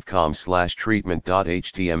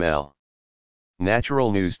 naturalnews.com/treatment.html,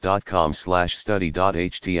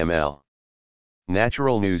 naturalnews.com/study.html,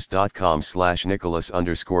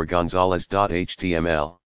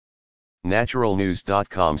 naturalnews.com/Nicholas_Gonzalez.html,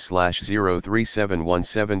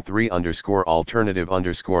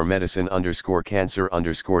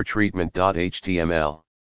 naturalnews.com/037173_alternative_medicine_cancer_treatment.html,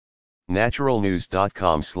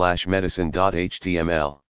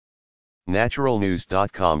 naturalnews.com/medicine.html,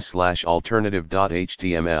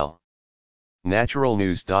 naturalnews.com/alternative.html,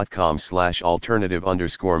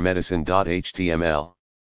 naturalnews.com/alternative_medicine.html,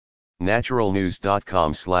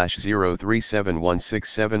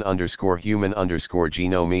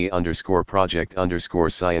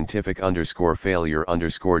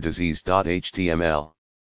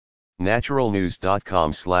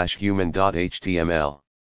 naturalnews.com/human.html,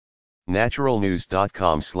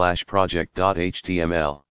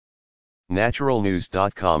 naturalnews.com/project.html,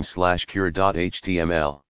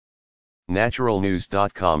 naturalnews.com/cure.html,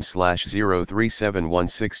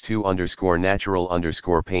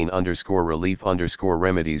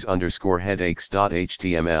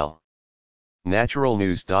 naturalnews.com/037162_natural_pain_relief_remedies_headaches.html,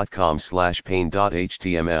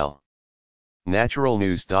 naturalnews.com/pain.html,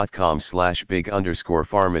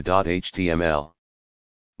 naturalnews.com/big_pharma.html,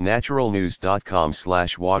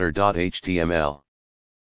 naturalnews.com/water.html,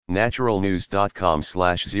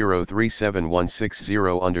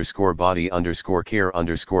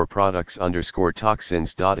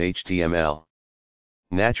 naturalnews.com/037160_body_care_products_toxins.html,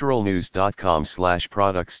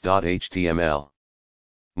 naturalnews.com/products.html,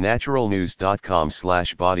 naturalnews.com/body_care.html,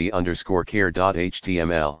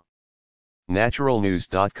 naturalnews.com/body_care.html,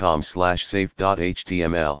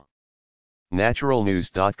 naturalnews.com/safe.html,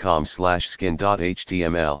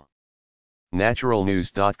 naturalnews.com/skin.html,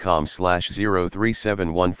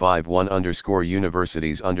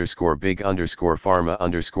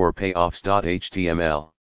 naturalnews.com/037151_universities_big_pharma_payoffs.html,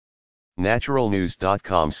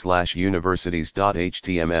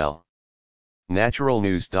 naturalnews.com/universities.html,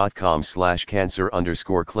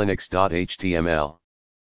 naturalnews.com/cancer_clinics.html,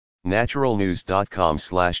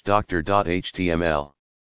 naturalnews.com/doctor.html,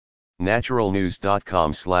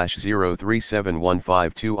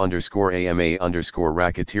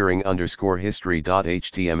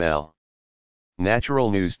 naturalnews.com/037152_ama_racketeering_history.html,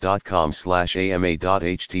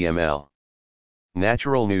 naturalnews.com/ama.html,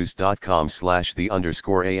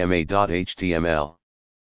 naturalnews.com/the_ama.html,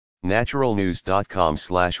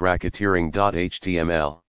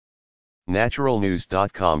 naturalnews.com/racketeering.html, naturalnews.com/racketeering.html,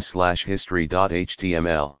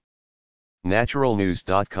 naturalnews.com/history.html,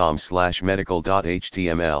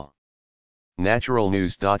 naturalnews.com/medical.html,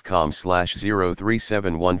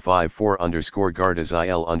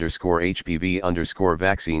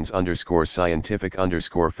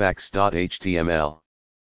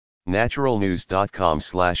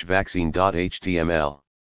 naturalnews.com/vaccine.html.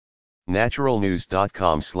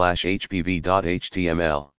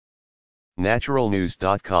 naturalnews.com/hpv.html.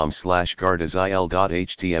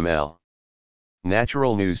 naturalnews.com/gardasil.html.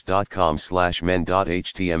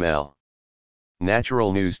 naturalnews.com/men.html.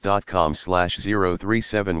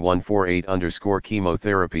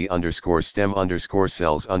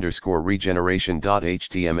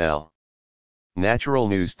 naturalnews.com/03714_chemotherapy_stem_cells_regeneration.html.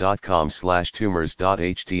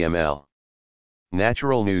 naturalnews.com/tumors.html.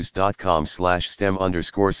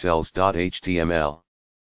 naturalnews.com/stem_cells.html.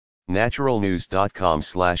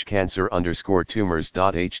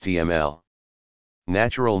 naturalnews.com/cancer_tumors.html.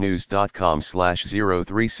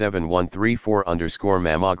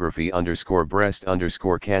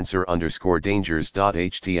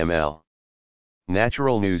 naturalnews.com/03713for_mammography_breast_cancer_dangers.html.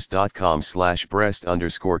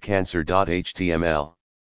 naturalnews.com/breast_cancer.html.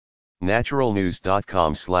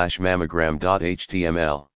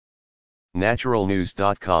 naturalnews.com/mammogram.html.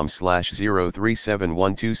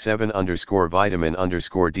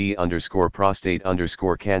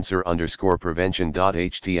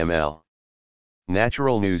 naturalnews.com/037127_vitamin_D_prostate_cancer_prevention.html.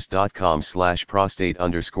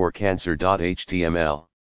 naturalnews.com/prostate_cancer.html.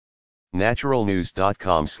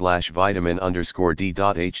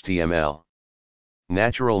 naturalnews.com/vitamin_D.html.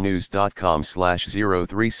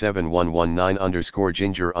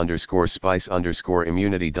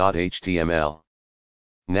 naturalnews.com/03719_ginger_spice_immunity.html.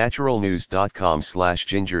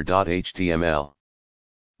 naturalnews.com/ginger.html.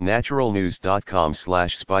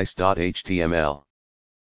 naturalnews.com/spice.html.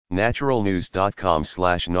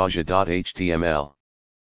 naturalnews.com/nausea.html.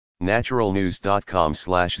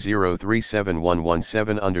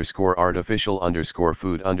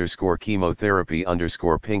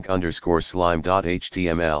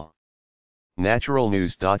 naturalnews.com/037117_artificial_food_chemotherapy_pink_slime.html.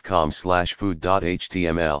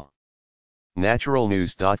 naturalnews.com/food.html.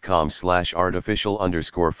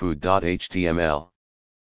 naturalnews.com/artificial_food.html.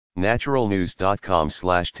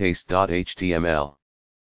 naturalnews.com/taste.html.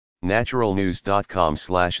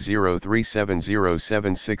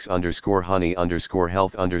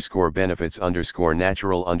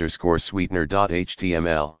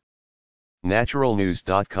 naturalnews.com/0370760_honey_health_benefits_natural_sweetener.html.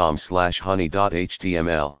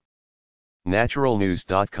 naturalnews.com/honey.html.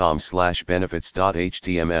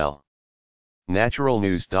 naturalnews.com/benefits.html.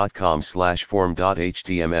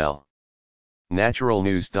 naturalnews.com/form.html.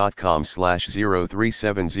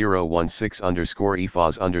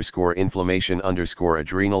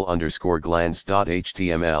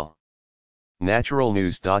 naturalnews.com/0370116_EFAS_inflammation_adrenal_glands.html.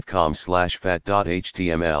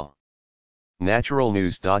 naturalnews.com/fat.html.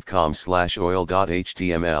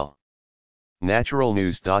 naturalnews.com/oil.html.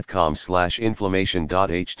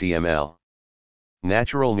 naturalnews.com/inflammation.html.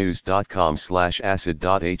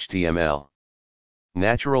 naturalnews.com/acid.html.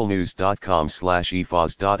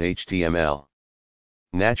 naturalnews.com/efas.html.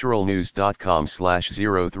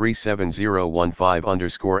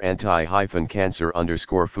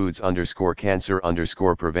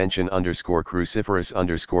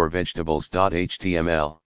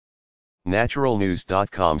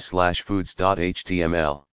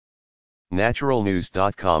 naturalnews.com/foods.html.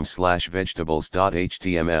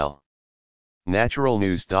 naturalnews.com/vegetables.html.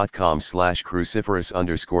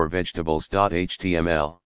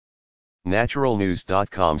 naturalnews.com/cruciferous_vegetables.html.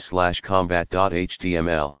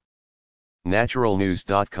 naturalnews.com/combat.html.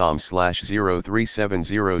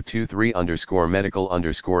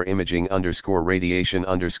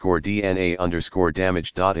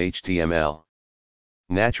 naturalnews.com/037023_medical_imaging_radiation_DNA_damage.html.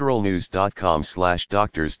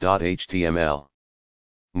 naturalnews.com/doctors.html.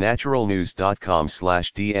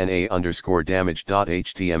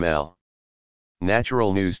 naturalnews.com/DNA_damage.html.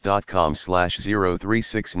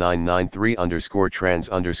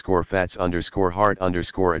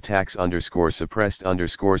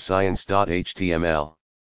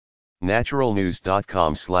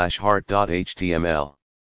 naturalnews.com/heart.html.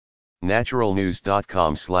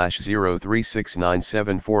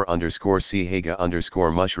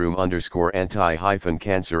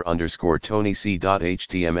 naturalnews.com/03697for_C-Haga_mushroom_anti-cancer_Tony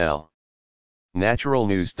C.html.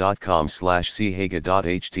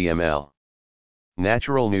 naturalnews.com/chaga.html.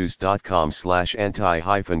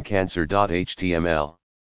 naturalnews.com/anti-cancer.html.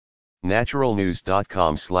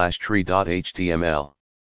 naturalnews.com/tree.html.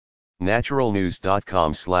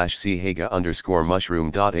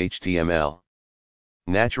 naturalnews.com/chaga_mushroom.html.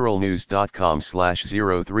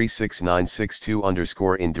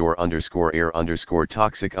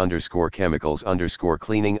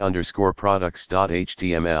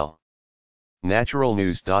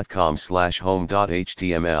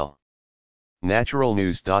 naturalnews.com/home.html,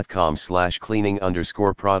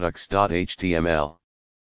 naturalnews.com/cleaning_products.html,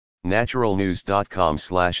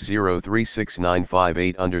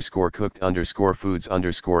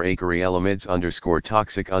 naturalnews.com/03695/cooked_foods_akery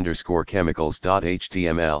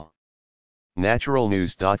elements_toxic_chemicals.html,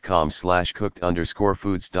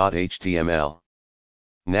 naturalnews.com/cooked_foods.html,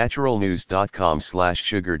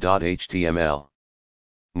 naturalnews.com/sugar.html,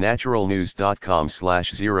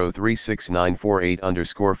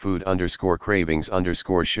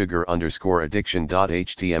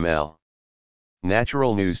 naturalnews.com/0369448_food_cravings_sugar_addiction.html,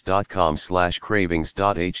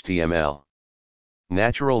 naturalnews.com/cravings.html,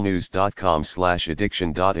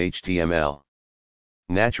 naturalnews.com/addiction.html,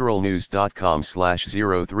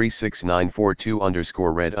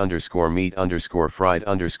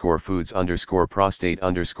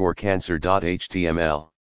 naturalnews.com/03694two_red_meat_foods_prostate_cancer.html,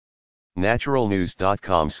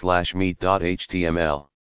 naturalnews.com/meat.html,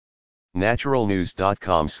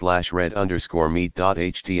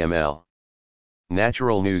 naturalnews.com/red_meat.html,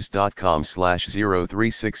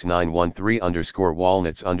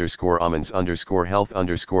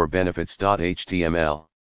 naturalnews.com/0369113_walnuts_almonds_health_benefits.html,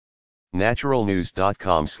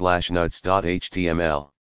 naturalnews.com/nuts.html,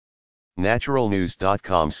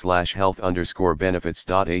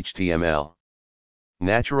 naturalnews.com/health_benefits.html,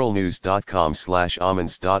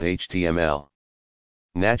 naturalnews.com/almonds.html,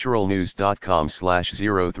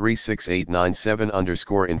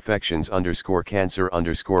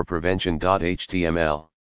 naturalnews.com/0368997_infections_cancer_prevention.html,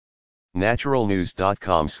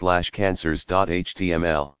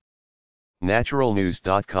 naturalnews.com/cancers.html,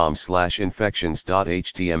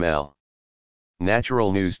 naturalnews.com/infections.html,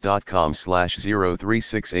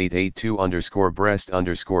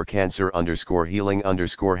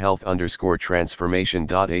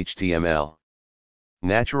 naturalnews.com/03688two_breast_cancer_healing_health_transformation.html,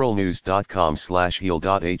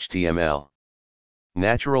 naturalnews.com/heal.html,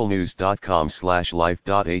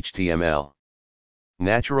 naturalnews.com/life.html,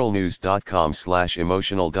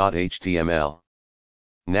 naturalnews.com/emotional.html,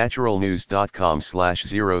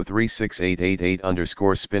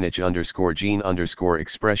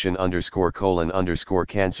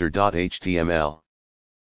 naturalnews.com/03688_spinach_gene_expression_colon_cancer.html,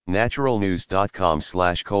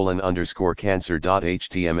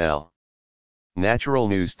 naturalnews.com/colon_cancer.html,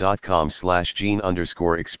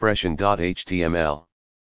 naturalnews.com/gene_expression.html,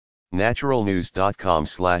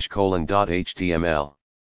 naturalnews.com/colon.html,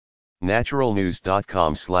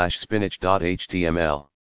 naturalnews.com/spinach.html,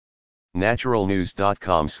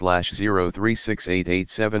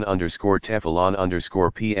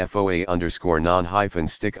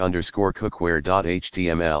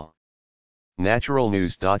 naturalnews.com/0368887_teflon_PFOA_non-stick_cookware.html,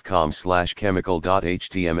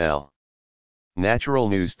 naturalnews.com/chemical.html,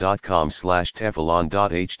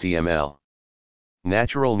 naturalnews.com/teflon.html,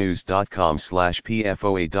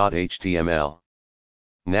 naturalnews.com/pfoa.html,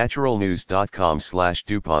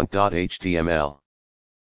 naturalnews.com/dupont.html,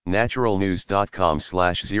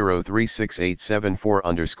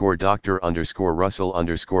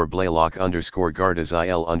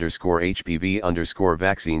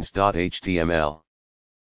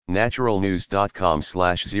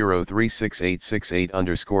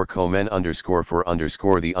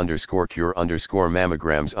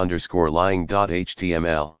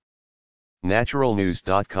 naturalnews.com/0368688_komen_for_the_cure_lying.html,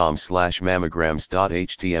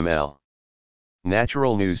 naturalnews.com/mammograms.html,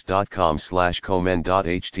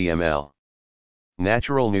 naturalnews.com/komen.html,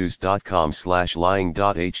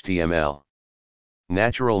 naturalnews.com/lying.html,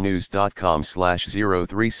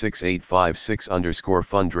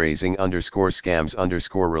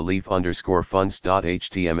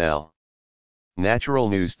 naturalnews.com/0368556_fundraising_scams_relief_funds.html,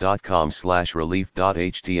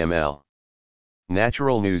 naturalnews.com/relief.html,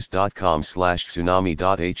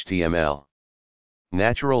 naturalnews.com/tsunami.html,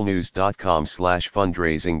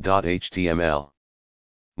 naturalnews.com/fundraising.html,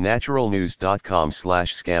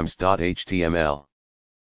 naturalnews.com/scams.html,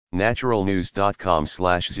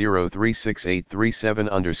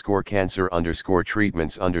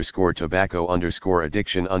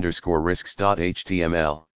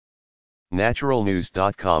 naturalnews.com/0368373_cancer_treatments_tobacco_addiction_risks.html,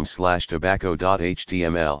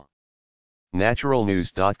 naturalnews.com/tobacco.html,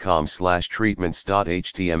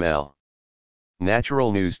 naturalnews.com/treatments.html,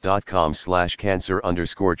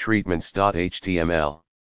 naturalnews.com/cancer_treatments.html,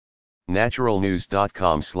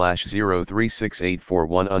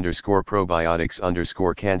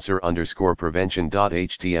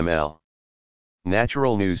 naturalnews.com/03684one_probiotics_cancer_prevention.html,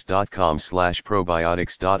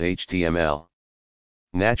 naturalnews.com/probiotics.html,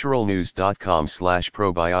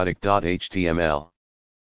 naturalnews.com/probiotic.html,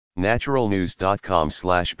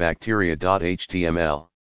 naturalnews.com/bacteria.html,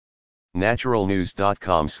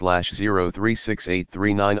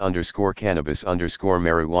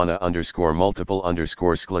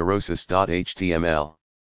 naturalnews.com/0368390_cannabis_marijuana_multiple_sclerosis.html.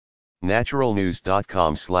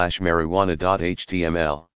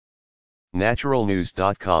 naturalnews.com/marijuana.html.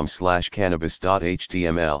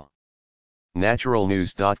 naturalnews.com/cannabis.html.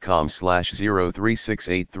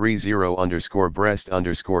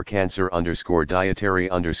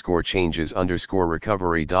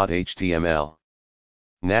 naturalnews.com/0368330_breast_dietary_changes_recovery.html.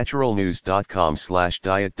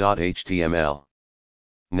 naturalnews.com/diet.html.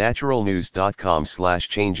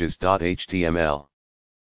 naturalnews.com/changes.html.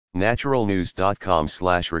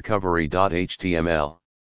 naturalnews.com/recovery.html.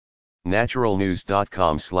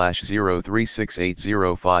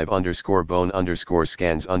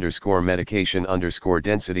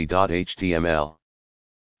 naturalnews.com/0368005_bone_scans_medication_density.html.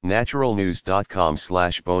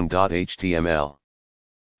 naturalnews.com/bone.html.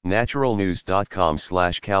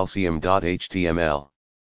 naturalnews.com/calcium.html.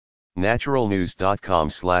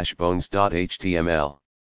 naturalnews.com/bones.html.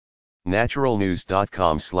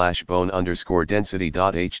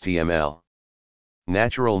 naturalnews.com/bone_density.html.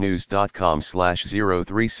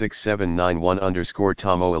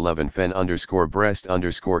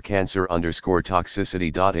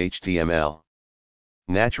 naturalnews.com/0367911_tomo11fen_breast_cancer_toxicity.html.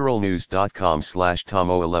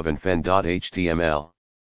 naturalnews.com/tomo11fen.html.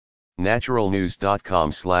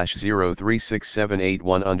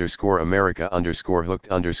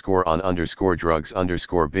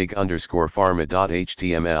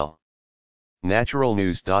 naturalnews.com/03678one_america_on_drugs_big_pharma.html.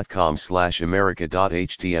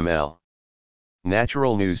 naturalnews.com/america.html.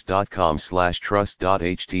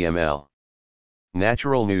 naturalnews.com/trust.html.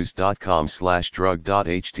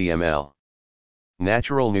 naturalnews.com/drug.html.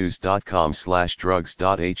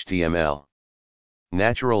 naturalnews.com/drugs.html.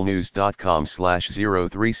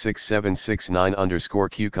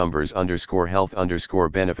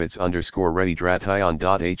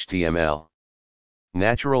 naturalnews.com/0367690_cucumbers_health_benefits_ready_dration.html.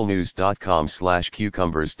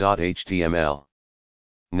 naturalnews.com/cucumbers.html.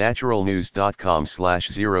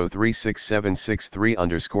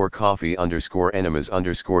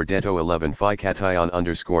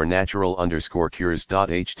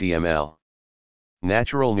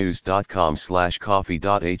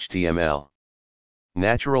 naturalnews.com/coffee_enemas.html.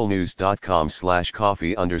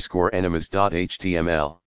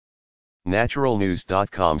 naturalnews.com/coffee_enemas.html.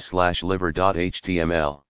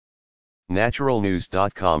 naturalnews.com/liver.html.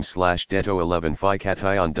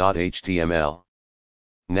 naturalnews.com/deto11phi_cation.html.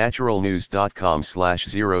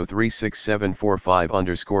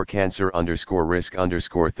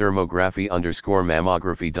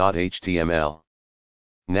 naturalnews.com/0367405_cancer_risk_thermography_mammography.html.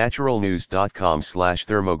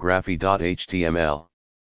 naturalnews.com/thermography.html.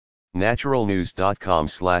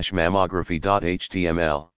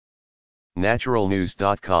 naturalnews.com/mammography.html.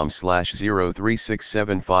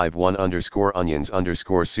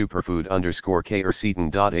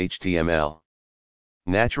 naturalnews.com/03675one_onions_superfood_quercetin.html.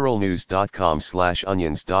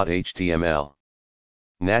 naturalnews.com/onions.html.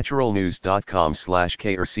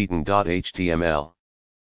 naturalnews.com/quercetin.html.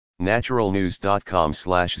 naturalnews.com/quercetin.html.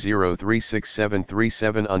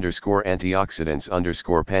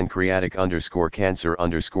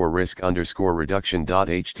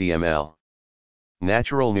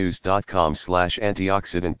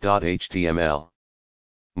 naturalnews.com/antioxidant.html.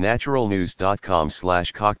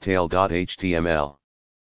 naturalnews.com/cocktail.html.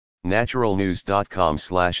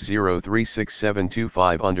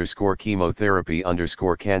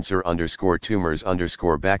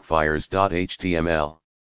 naturalnews.com/0367255_cancer_tumors_backfires.html.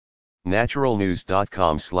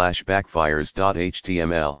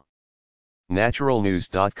 naturalnews.com/backfires.html.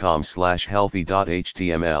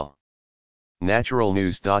 naturalnews.com/healthy.html.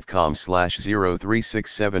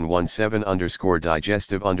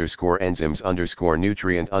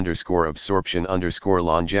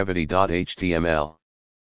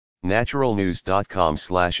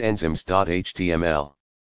 naturalnews.com/enzymes.html.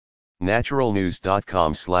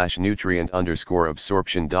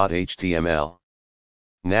 naturalnews.com/nutrient_absorption.html.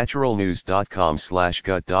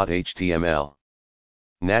 naturalnews.com/gut.html.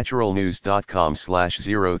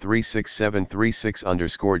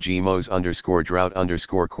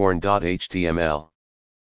 naturalnews.com/0367336_gmos_drought_corn.html.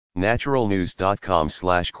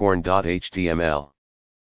 naturalnews.com/corn.html.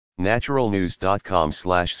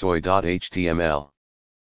 naturalnews.com/soy.html. naturalnews.com/soy.html.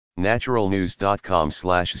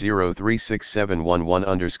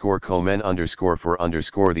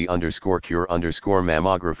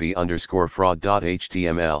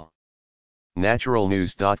 naturalnews.com/0367111_for_the_cure_mammography_fraud.html.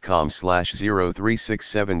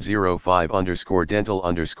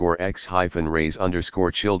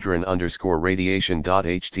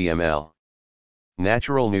 naturalnews.com/0367005_dental_x-rays_children_radiation.html.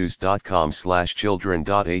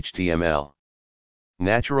 naturalnews.com/children.html.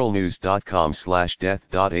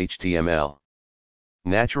 naturalnews.com/death.html,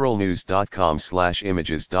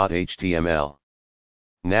 naturalnews.com/images.html,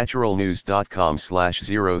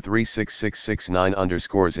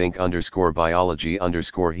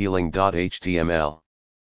 naturalnews.com/0366669_zinc_biology_healing.html,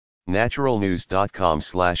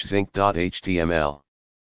 naturalnews.com/zinc.html,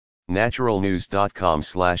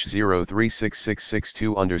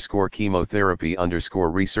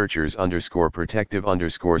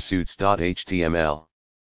 naturalnews.com/0366662_chemotherapy_researchers_protective_suits.html,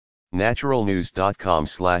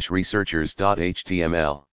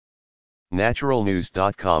 naturalnews.com/researchers.html,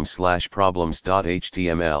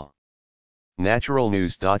 naturalnews.com/problems.html,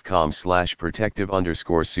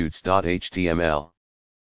 naturalnews.com/protective_suits.html,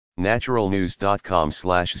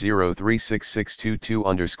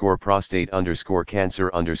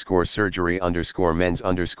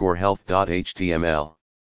 naturalnews.com/03662_prostate_cancer_surgery_men's_health.html,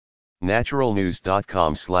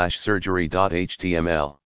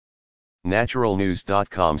 naturalnews.com/surgery.html,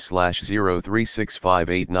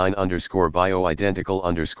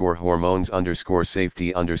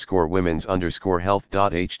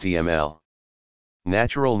 naturalnews.com/0365889_bio_identical_hormones_safety_women's_health.html,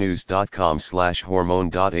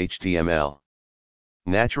 naturalnews.com/hormone.html,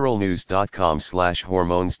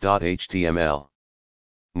 naturalnews.com/hormones.html,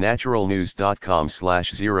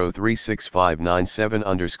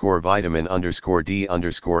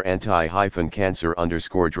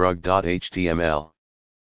 naturalnews.com/03659_vitamin_D_anti-cancer_drug.html,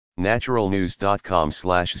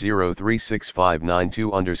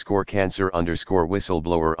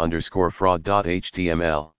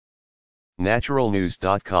 naturalnews.com/03659_cancer_whistleblower_fraud.html,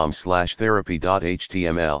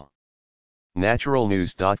 naturalnews.com/therapy.html,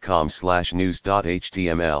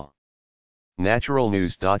 naturalnews.com/news.html,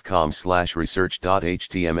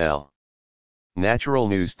 naturalnews.com/research.html,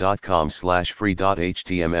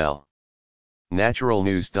 naturalnews.com/free.html,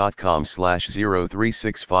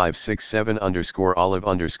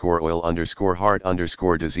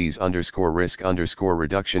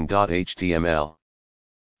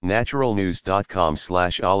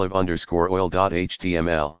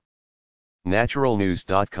 naturalnews.com/olive_oil.html,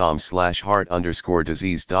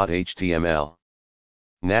 naturalnews.com/heart_disease.html,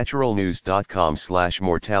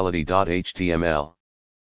 naturalnews.com/mortality.html,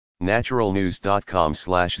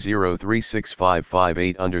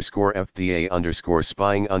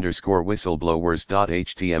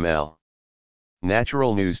 naturalnews.com/03655_FDA_spying_whistleblowers.html,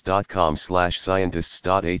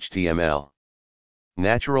 naturalnews.com/scientists.html,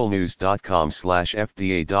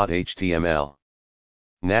 naturalnews.com/fda.html,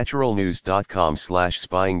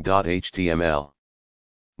 naturalnews.com/spying.html,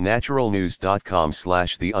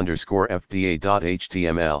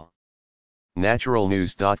 naturalnews.com/the_fda.html,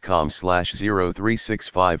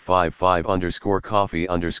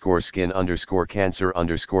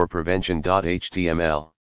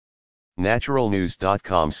 naturalnews.com/0365555_coffee_skin_cancer_prevention.html,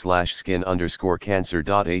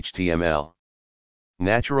 naturalnews.com/skin_cancer.html,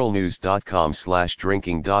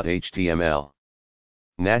 naturalnews.com/drinking.html,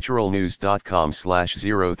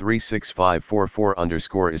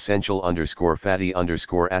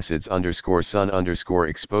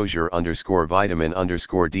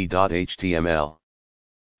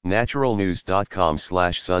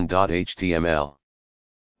 naturalnews.com/sun.html,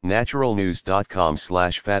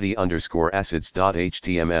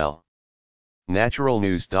 naturalnews.com/fatty_acids.html,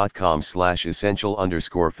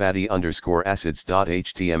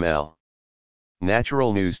 naturalnews.com/essential_fatty_acids.html,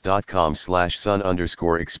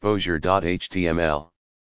 naturalnews.com/sun_exposure.html,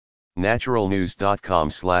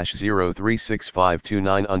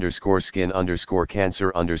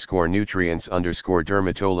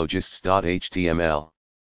 naturalnews.com/0365229_skin_cancer_nutrients_dermatologists.html,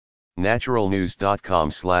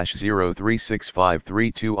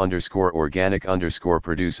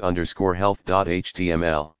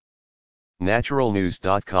 naturalnews.com/0365332_organic_produce_health.html,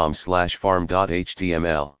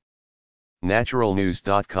 naturalnews.com/farm.html,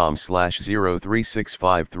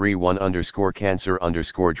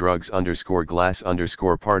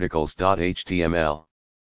 naturalnews.com/0365331_cancer_drugs_glass_particles.html,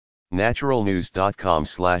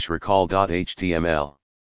 naturalnews.com/recall.html,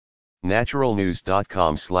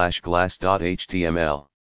 naturalnews.com/glass.html,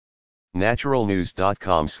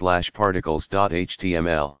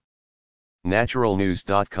 naturalnews.com/particles.html,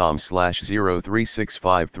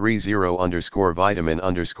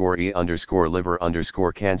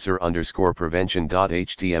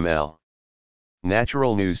 naturalnews.com/036530_vitamin_E_liver_cancer_prevention.html,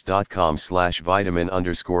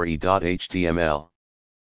 naturalnews.com/vitamin_E.html,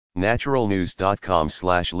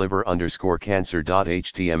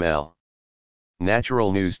 naturalnews.com/liver_cancer.html,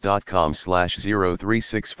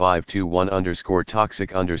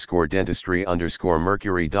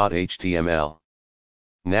 naturalnews.com/03652one_toxic_dentistry_mercury.html,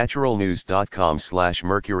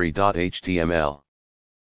 naturalnews.com/mercury.html,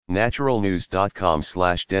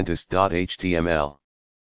 naturalnews.com/dentist.html,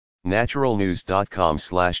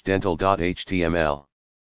 naturalnews.com/dental.html,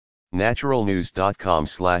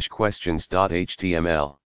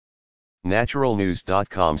 naturalnews.com/questions.html,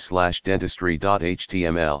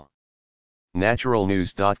 naturalnews.com/dentistry.html,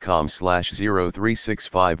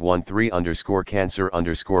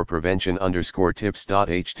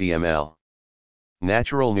 naturalnews.com/036513_cancer_prevention_tips.html,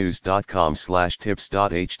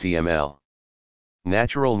 naturalnews.com/tips.html,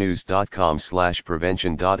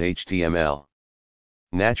 naturalnews.com/prevention.html,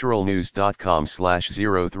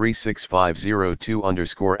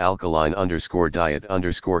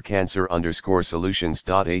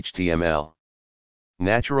 naturalnews.com/036502_alkaline_diet_cancer_solutions.html,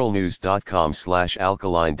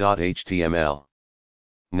 naturalnews.com/alkaline.html,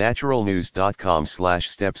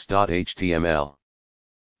 naturalnews.com/steps.html,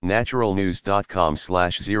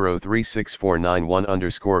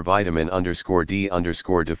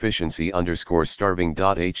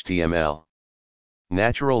 naturalnews.com/03649one_vitamin_D_deficiency_starving.html,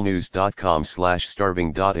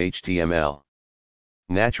 naturalnews.com/starving.html,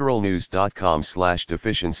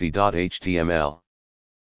 naturalnews.com/deficiency.html,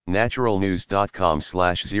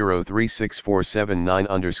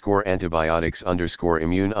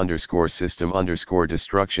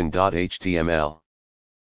 naturalnews.com/0364791_antibiotics_immune_system_destruction.html,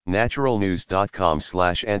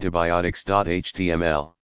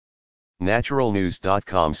 naturalnews.com/antibiotics.html,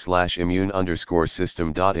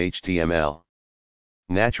 naturalnews.com/immune_system.html,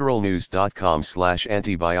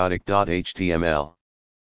 naturalnews.com/antibiotic.html,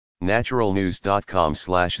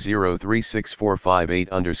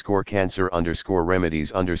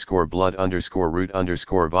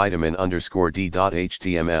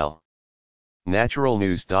 naturalnews.com/03645_cancer_remedies_blood_root_vitamin_d.html,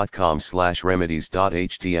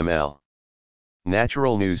 naturalnews.com/remedies.html,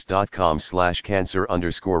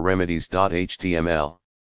 naturalnews.com/cancer_remedies.html,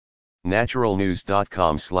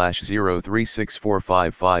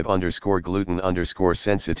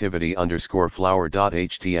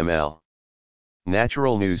 naturalnews.com/03645_gluten_sensitivity_flour.html,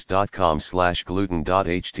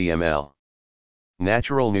 naturalnews.com/gluten.html,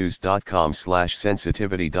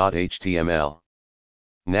 naturalnews.com/sensitivity.html,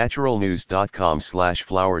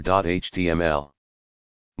 naturalnews.com/flour.html,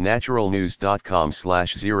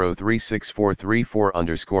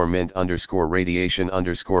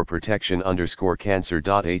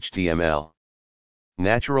 naturalnews.com/036434_mint_radiation_protection_cancer.html,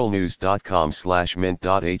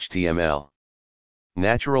 naturalnews.com/mint.html,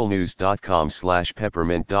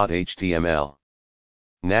 naturalnews.com/peppermint.html,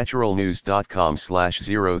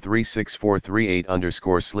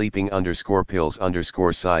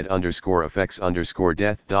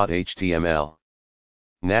 naturalnews.com/0364338_sleeping_pills_side_effects_death.html,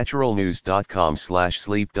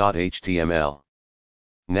 naturalnews.com/sleep.html,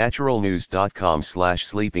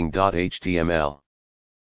 naturalnews.com/sleeping.html,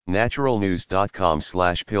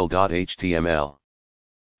 naturalnews.com/pill.html,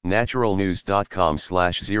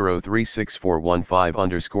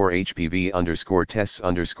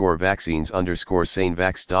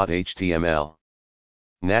 naturalnews.com/0364115_HPV_tests_vaccines_sanevax.html,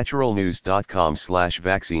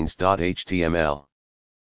 naturalnews.com/vaccines.html,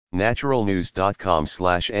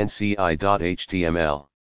 naturalnews.com/nci.html,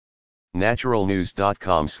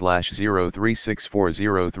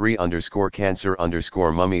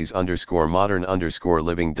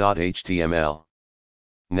 naturalnews.com/0364003_cancer_mummies_modern_living.html,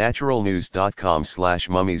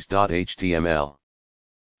 naturalnews.com/mummies.html,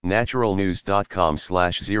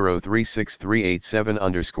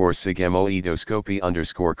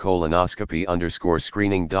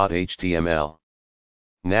 naturalnews.com/03638_sigmoidoscopy_colonoscopy_screening.html,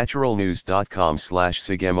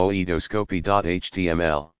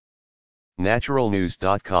 naturalnews.com/sigmoidoscopy.html,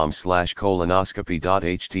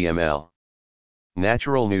 naturalnews.com/colonoscopy.html,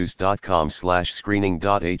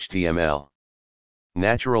 naturalnews.com/screening.html,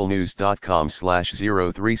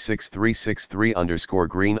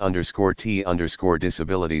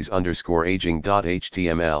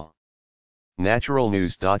 naturalnews.com/03633_green_t_disabilities_aging.html,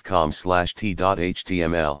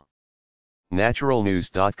 naturalnews.com/t.html,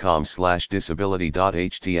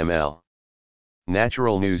 naturalnews.com/disability.html,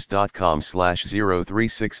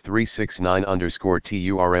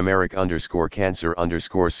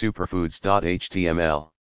 naturalnews.com/0363639_turmeric_cancer_superfoods.html,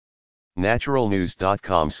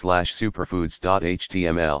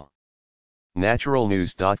 naturalnews.com/superfoods.html,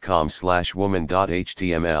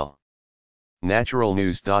 naturalnews.com/woman.html,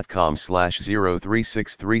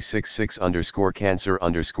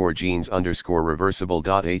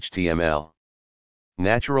 naturalnews.com/03636cancer_genes_reversible.html,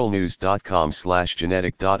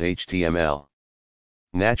 naturalnews.com/genetic.html,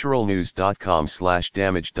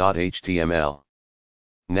 naturalnews.com/damage.html,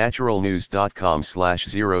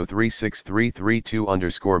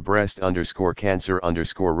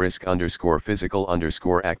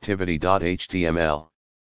 naturalnews.com/0363332_breast_cancer_risk_physical_activity.html,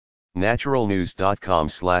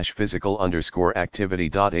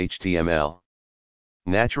 naturalnews.com/physical_activity.html,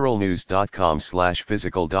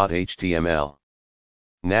 naturalnews.com/physical.html,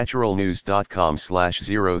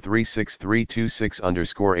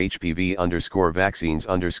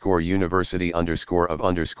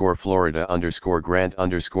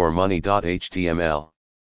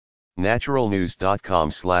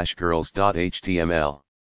 naturalnews.com/girls.html.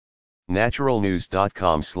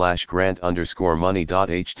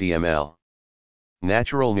 naturalnews.com/grant_money.html.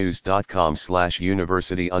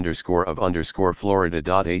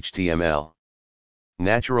 naturalnews.com/university_of_Florida.html.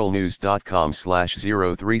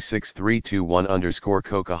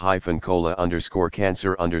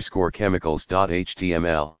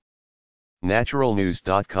 naturalnews.com/0363221_coca-cola_cancer_chemicals.html.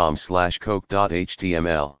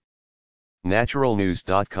 naturalnews.com/coke.html.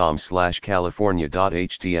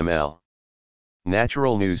 naturalnews.com/california.html.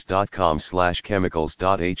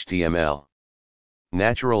 naturalnews.com/chemicals.html.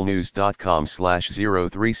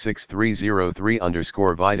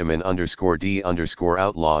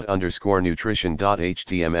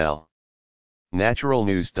 naturalnews.com/0363003_vitamin_D_outlawed_nutrition.html.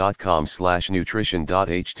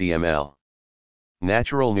 naturalnews.com/nutrition.html.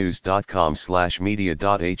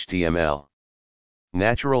 naturalnews.com/media.html.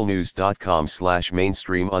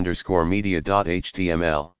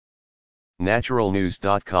 naturalnews.com/mainstream_media.html.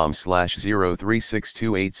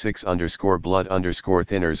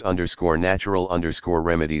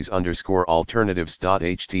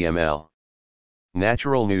 naturalnews.com/0362886_blood_thinners_natural_remedies_alternatives.html.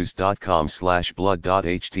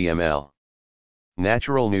 naturalnews.com/blood.html.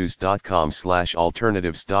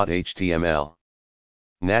 naturalnews.com/alternatives.html.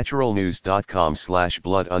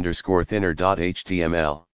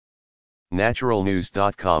 naturalnews.com/blood_thinner.html.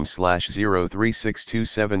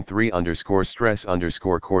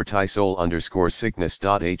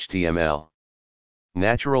 naturalnews.com/0362730_stress_cortisol_sickness.html.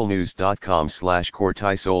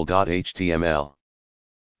 naturalnews.com/cortisol.html.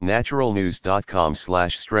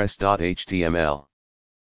 naturalnews.com/stress.html.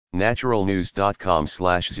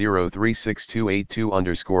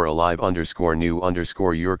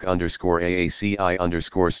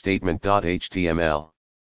 naturalnews.com/036282_alive_new_york_AACI_statement.html.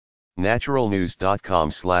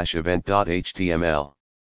 naturalnews.com/event.html.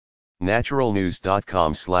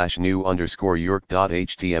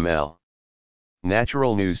 naturalnews.com/new_york.html.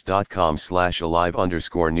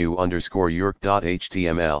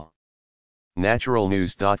 naturalnews.com/alive_new_york.html.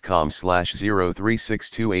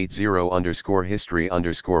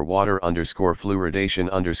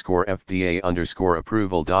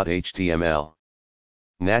 naturalnews.com/036280_history_water_fluoridation_FDA_approval.html.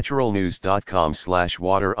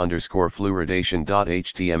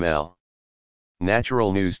 naturalnews.com/water_fluoridation.html.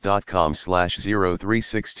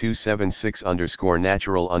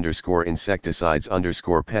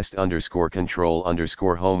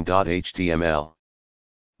 naturalnews.com/0362760_natural_insecticides_pest_control_home.html.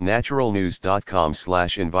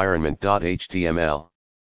 naturalnews.com/environment.html.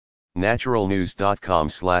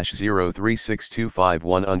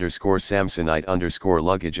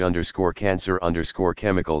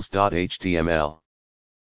 naturalnews.com/03625one_samsonite_luggage_cancer_chemicals.html.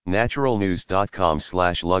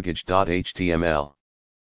 naturalnews.com/luggage.html.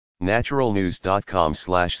 naturalnews.com/samsonite.html.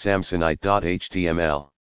 naturalnews.com/samsonite.html.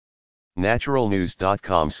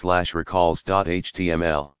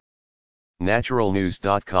 naturalnews.com/recalls.html.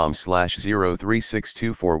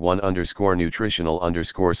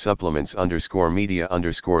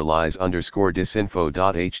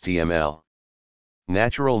 naturalnews.com/03624one_nutritional_media_lies_disinfo.html.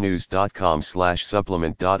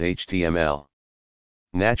 naturalnews.com/supplement.html.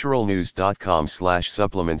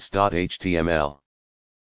 naturalnews.com/supplements.html.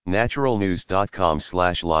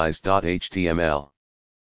 naturalnews.com/lies.html.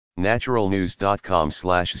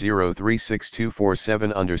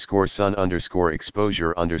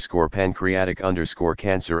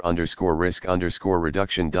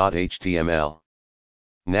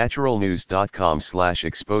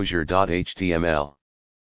 naturalnews.com/exposure.html.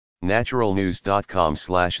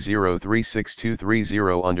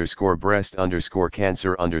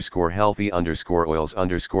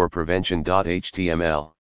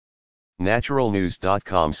 naturalnews.com/036230_breast_cancer_healthy_oils_prevention.html.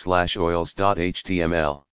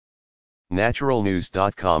 naturalnews.com/oils.html.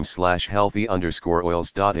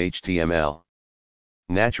 naturalnews.com/healthy_oils.html.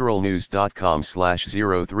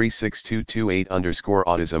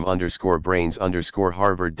 naturalnews.com/0362228_autism_spectrum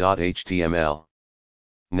brains_harvard.html.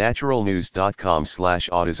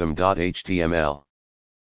 naturalnews.com/autism.html.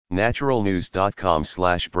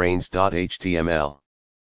 naturalnews.com/brains.html.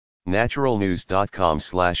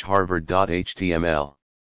 naturalnews.com/harvard.html.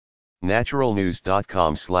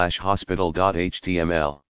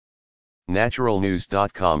 naturalnews.com/hospital.html.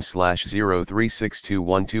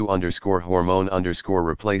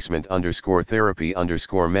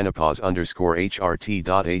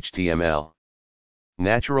 naturalnews.com/03621_hormone_replacement_therapy_menopause_HRT.html.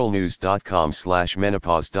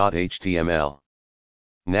 naturalnews.com/menopause.html.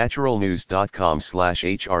 naturalnews.com/hrt.html.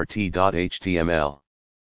 naturalnews.com/hrt.html.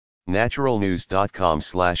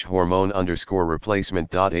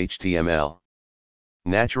 naturalnews.com/hormone_replacement.html.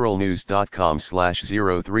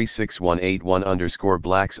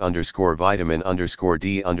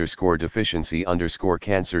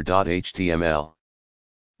 naturalnews.com/03618_blacks_vitamin_D_deficiency_cancer.html.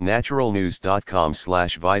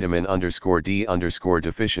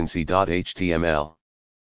 naturalnews.com/vitamin_D_deficiency.html.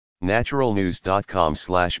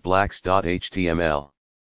 naturalnews.com/blacks.html.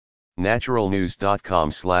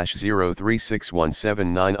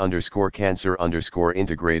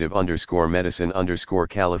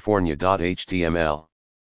 naturalnews.com/03617_cancer_integrative_medicine_california.html.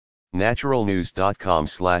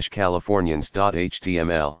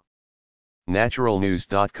 naturalnews.com/californians.html.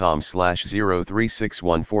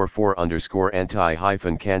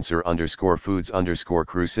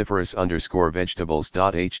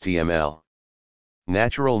 naturalnews.com/03614for_anti-cancer_foods_cruciferous_vegetables.html.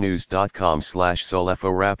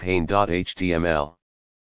 naturalnews.com/soleforapain.html.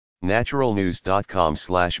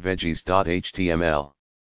 naturalnews.com/veggies.html.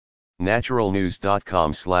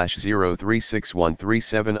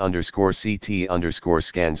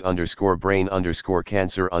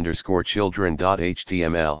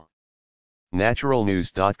 naturalnews.com/0361337_ct_scans_brain_cancer_children.html.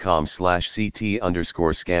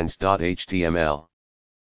 naturalnews.com/ct_scans.html.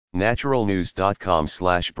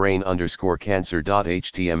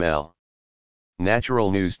 naturalnews.com/brain_cancer.html.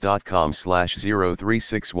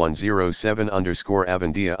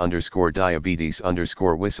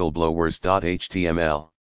 naturalnews.com/03610_avandia_diabetes_whistleblowers.html.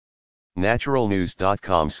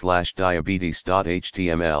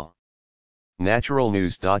 naturalnews.com/diabetes.html.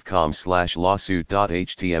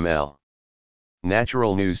 naturalnews.com/lawsuit.html.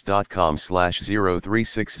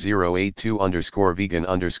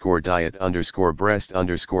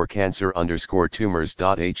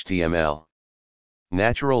 naturalnews.com/036082_vegan_diet_breast_cancer_tumors.html.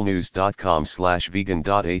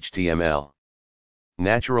 naturalnews.com/vegan.html.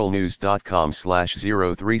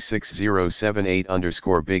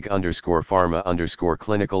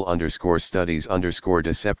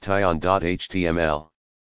 naturalnews.com/03608_big_pharma_clinical_studies_deception.html.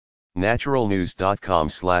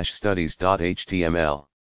 naturalnews.com/studies.html.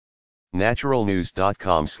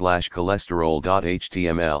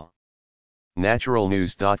 naturalnews.com/cholesterol.html. naturalnews.com/cholesterol.html.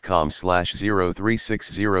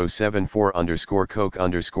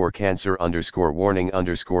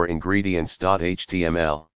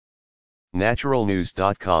 naturalnews.com/03607for_coke_cancer_warning_ingredients.html.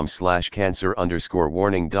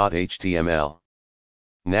 naturalnews.com/cancer_warning.html.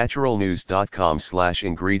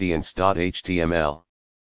 naturalnews.com/ingredients.html.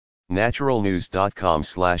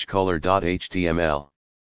 naturalnews.com/color.html.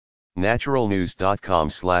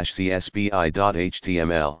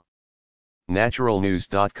 naturalnews.com/csbi.html.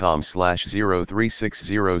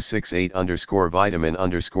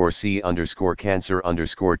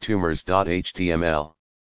 naturalnews.com/0360608_vitamin_C_cancer_tumors.html.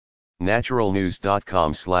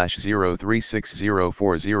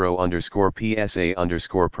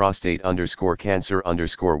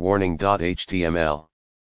 naturalnews.com/0360440_PSA_prostate_cancer_warning.html.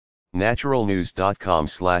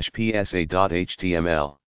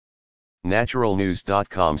 naturalnews.com/PSA.html.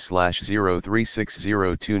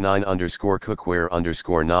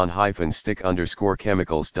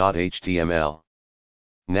 naturalnews.com/03609_cookware_non-stick_chemicals.html.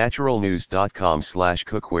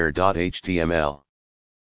 naturalnews.com/cookware.html.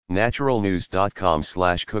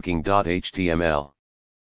 naturalnews.com/cooking.html.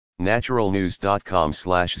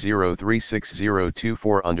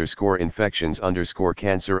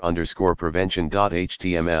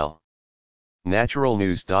 naturalnews.com/03602for_infections_cancer_prevention.html.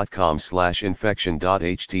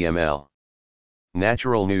 naturalnews.com/infection.html.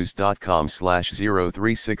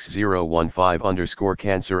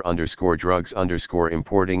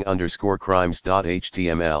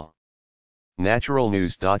 naturalnews.com/0360115_cancer_drugs_importing_crimes.html.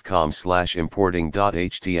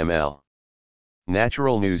 naturalnews.com/importing.html.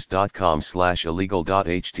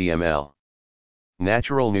 naturalnews.com/illegal.html.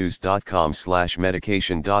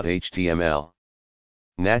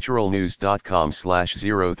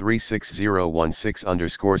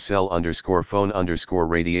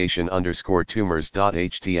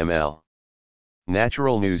 naturalnews.com/0360116_cell_phone_radiation_tumors.html.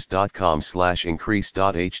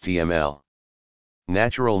 naturalnews.com/increase.html.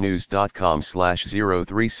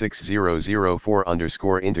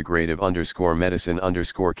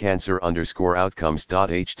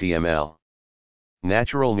 naturalnews.com/03600for_bacon_D_outcomes.html.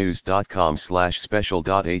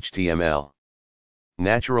 naturalnews.com/special.html.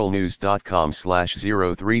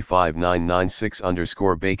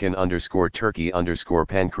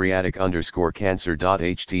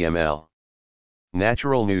 naturalnews.com/0359996_bacon_turkey_cancer.html.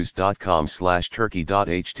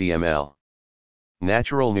 naturalnews.com/turkey.html.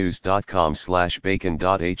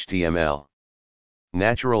 naturalnews.com/bacon.html.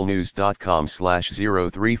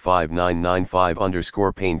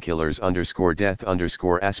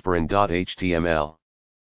 naturalnews.com/0359995_painkillers_death_aspirin.html.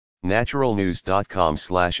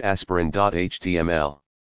 naturalnews.com/aspirin.html.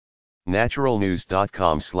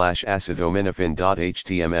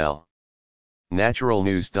 naturalnews.com/acetaminophen.html.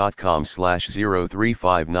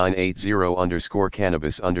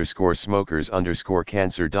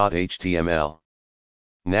 naturalnews.com/035980_cannabis_smokers_cancer.html.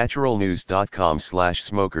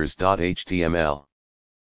 naturalnews.com/smokers.html.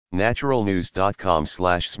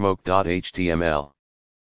 naturalnews.com/smoke.html.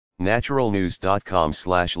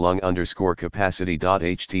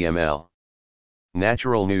 naturalnews.com/lung_capacity.html.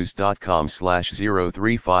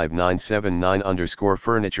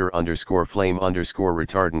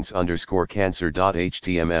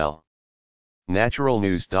 naturalnews.com/035979_furniture_flame_retardants_cancer.html.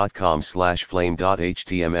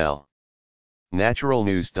 naturalnews.com/flame.html.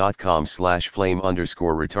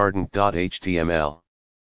 naturalnews.com/flame_retardant.html.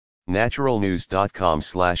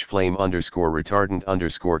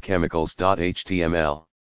 naturalnews.com/flame_retardant_chemicals.html.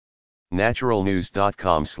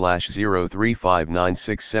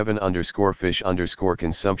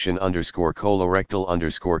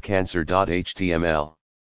 naturalnews.com/035967_fish_consumption_colorectal_cancer.html.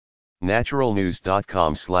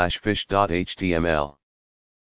 naturalnews.com/fish.html.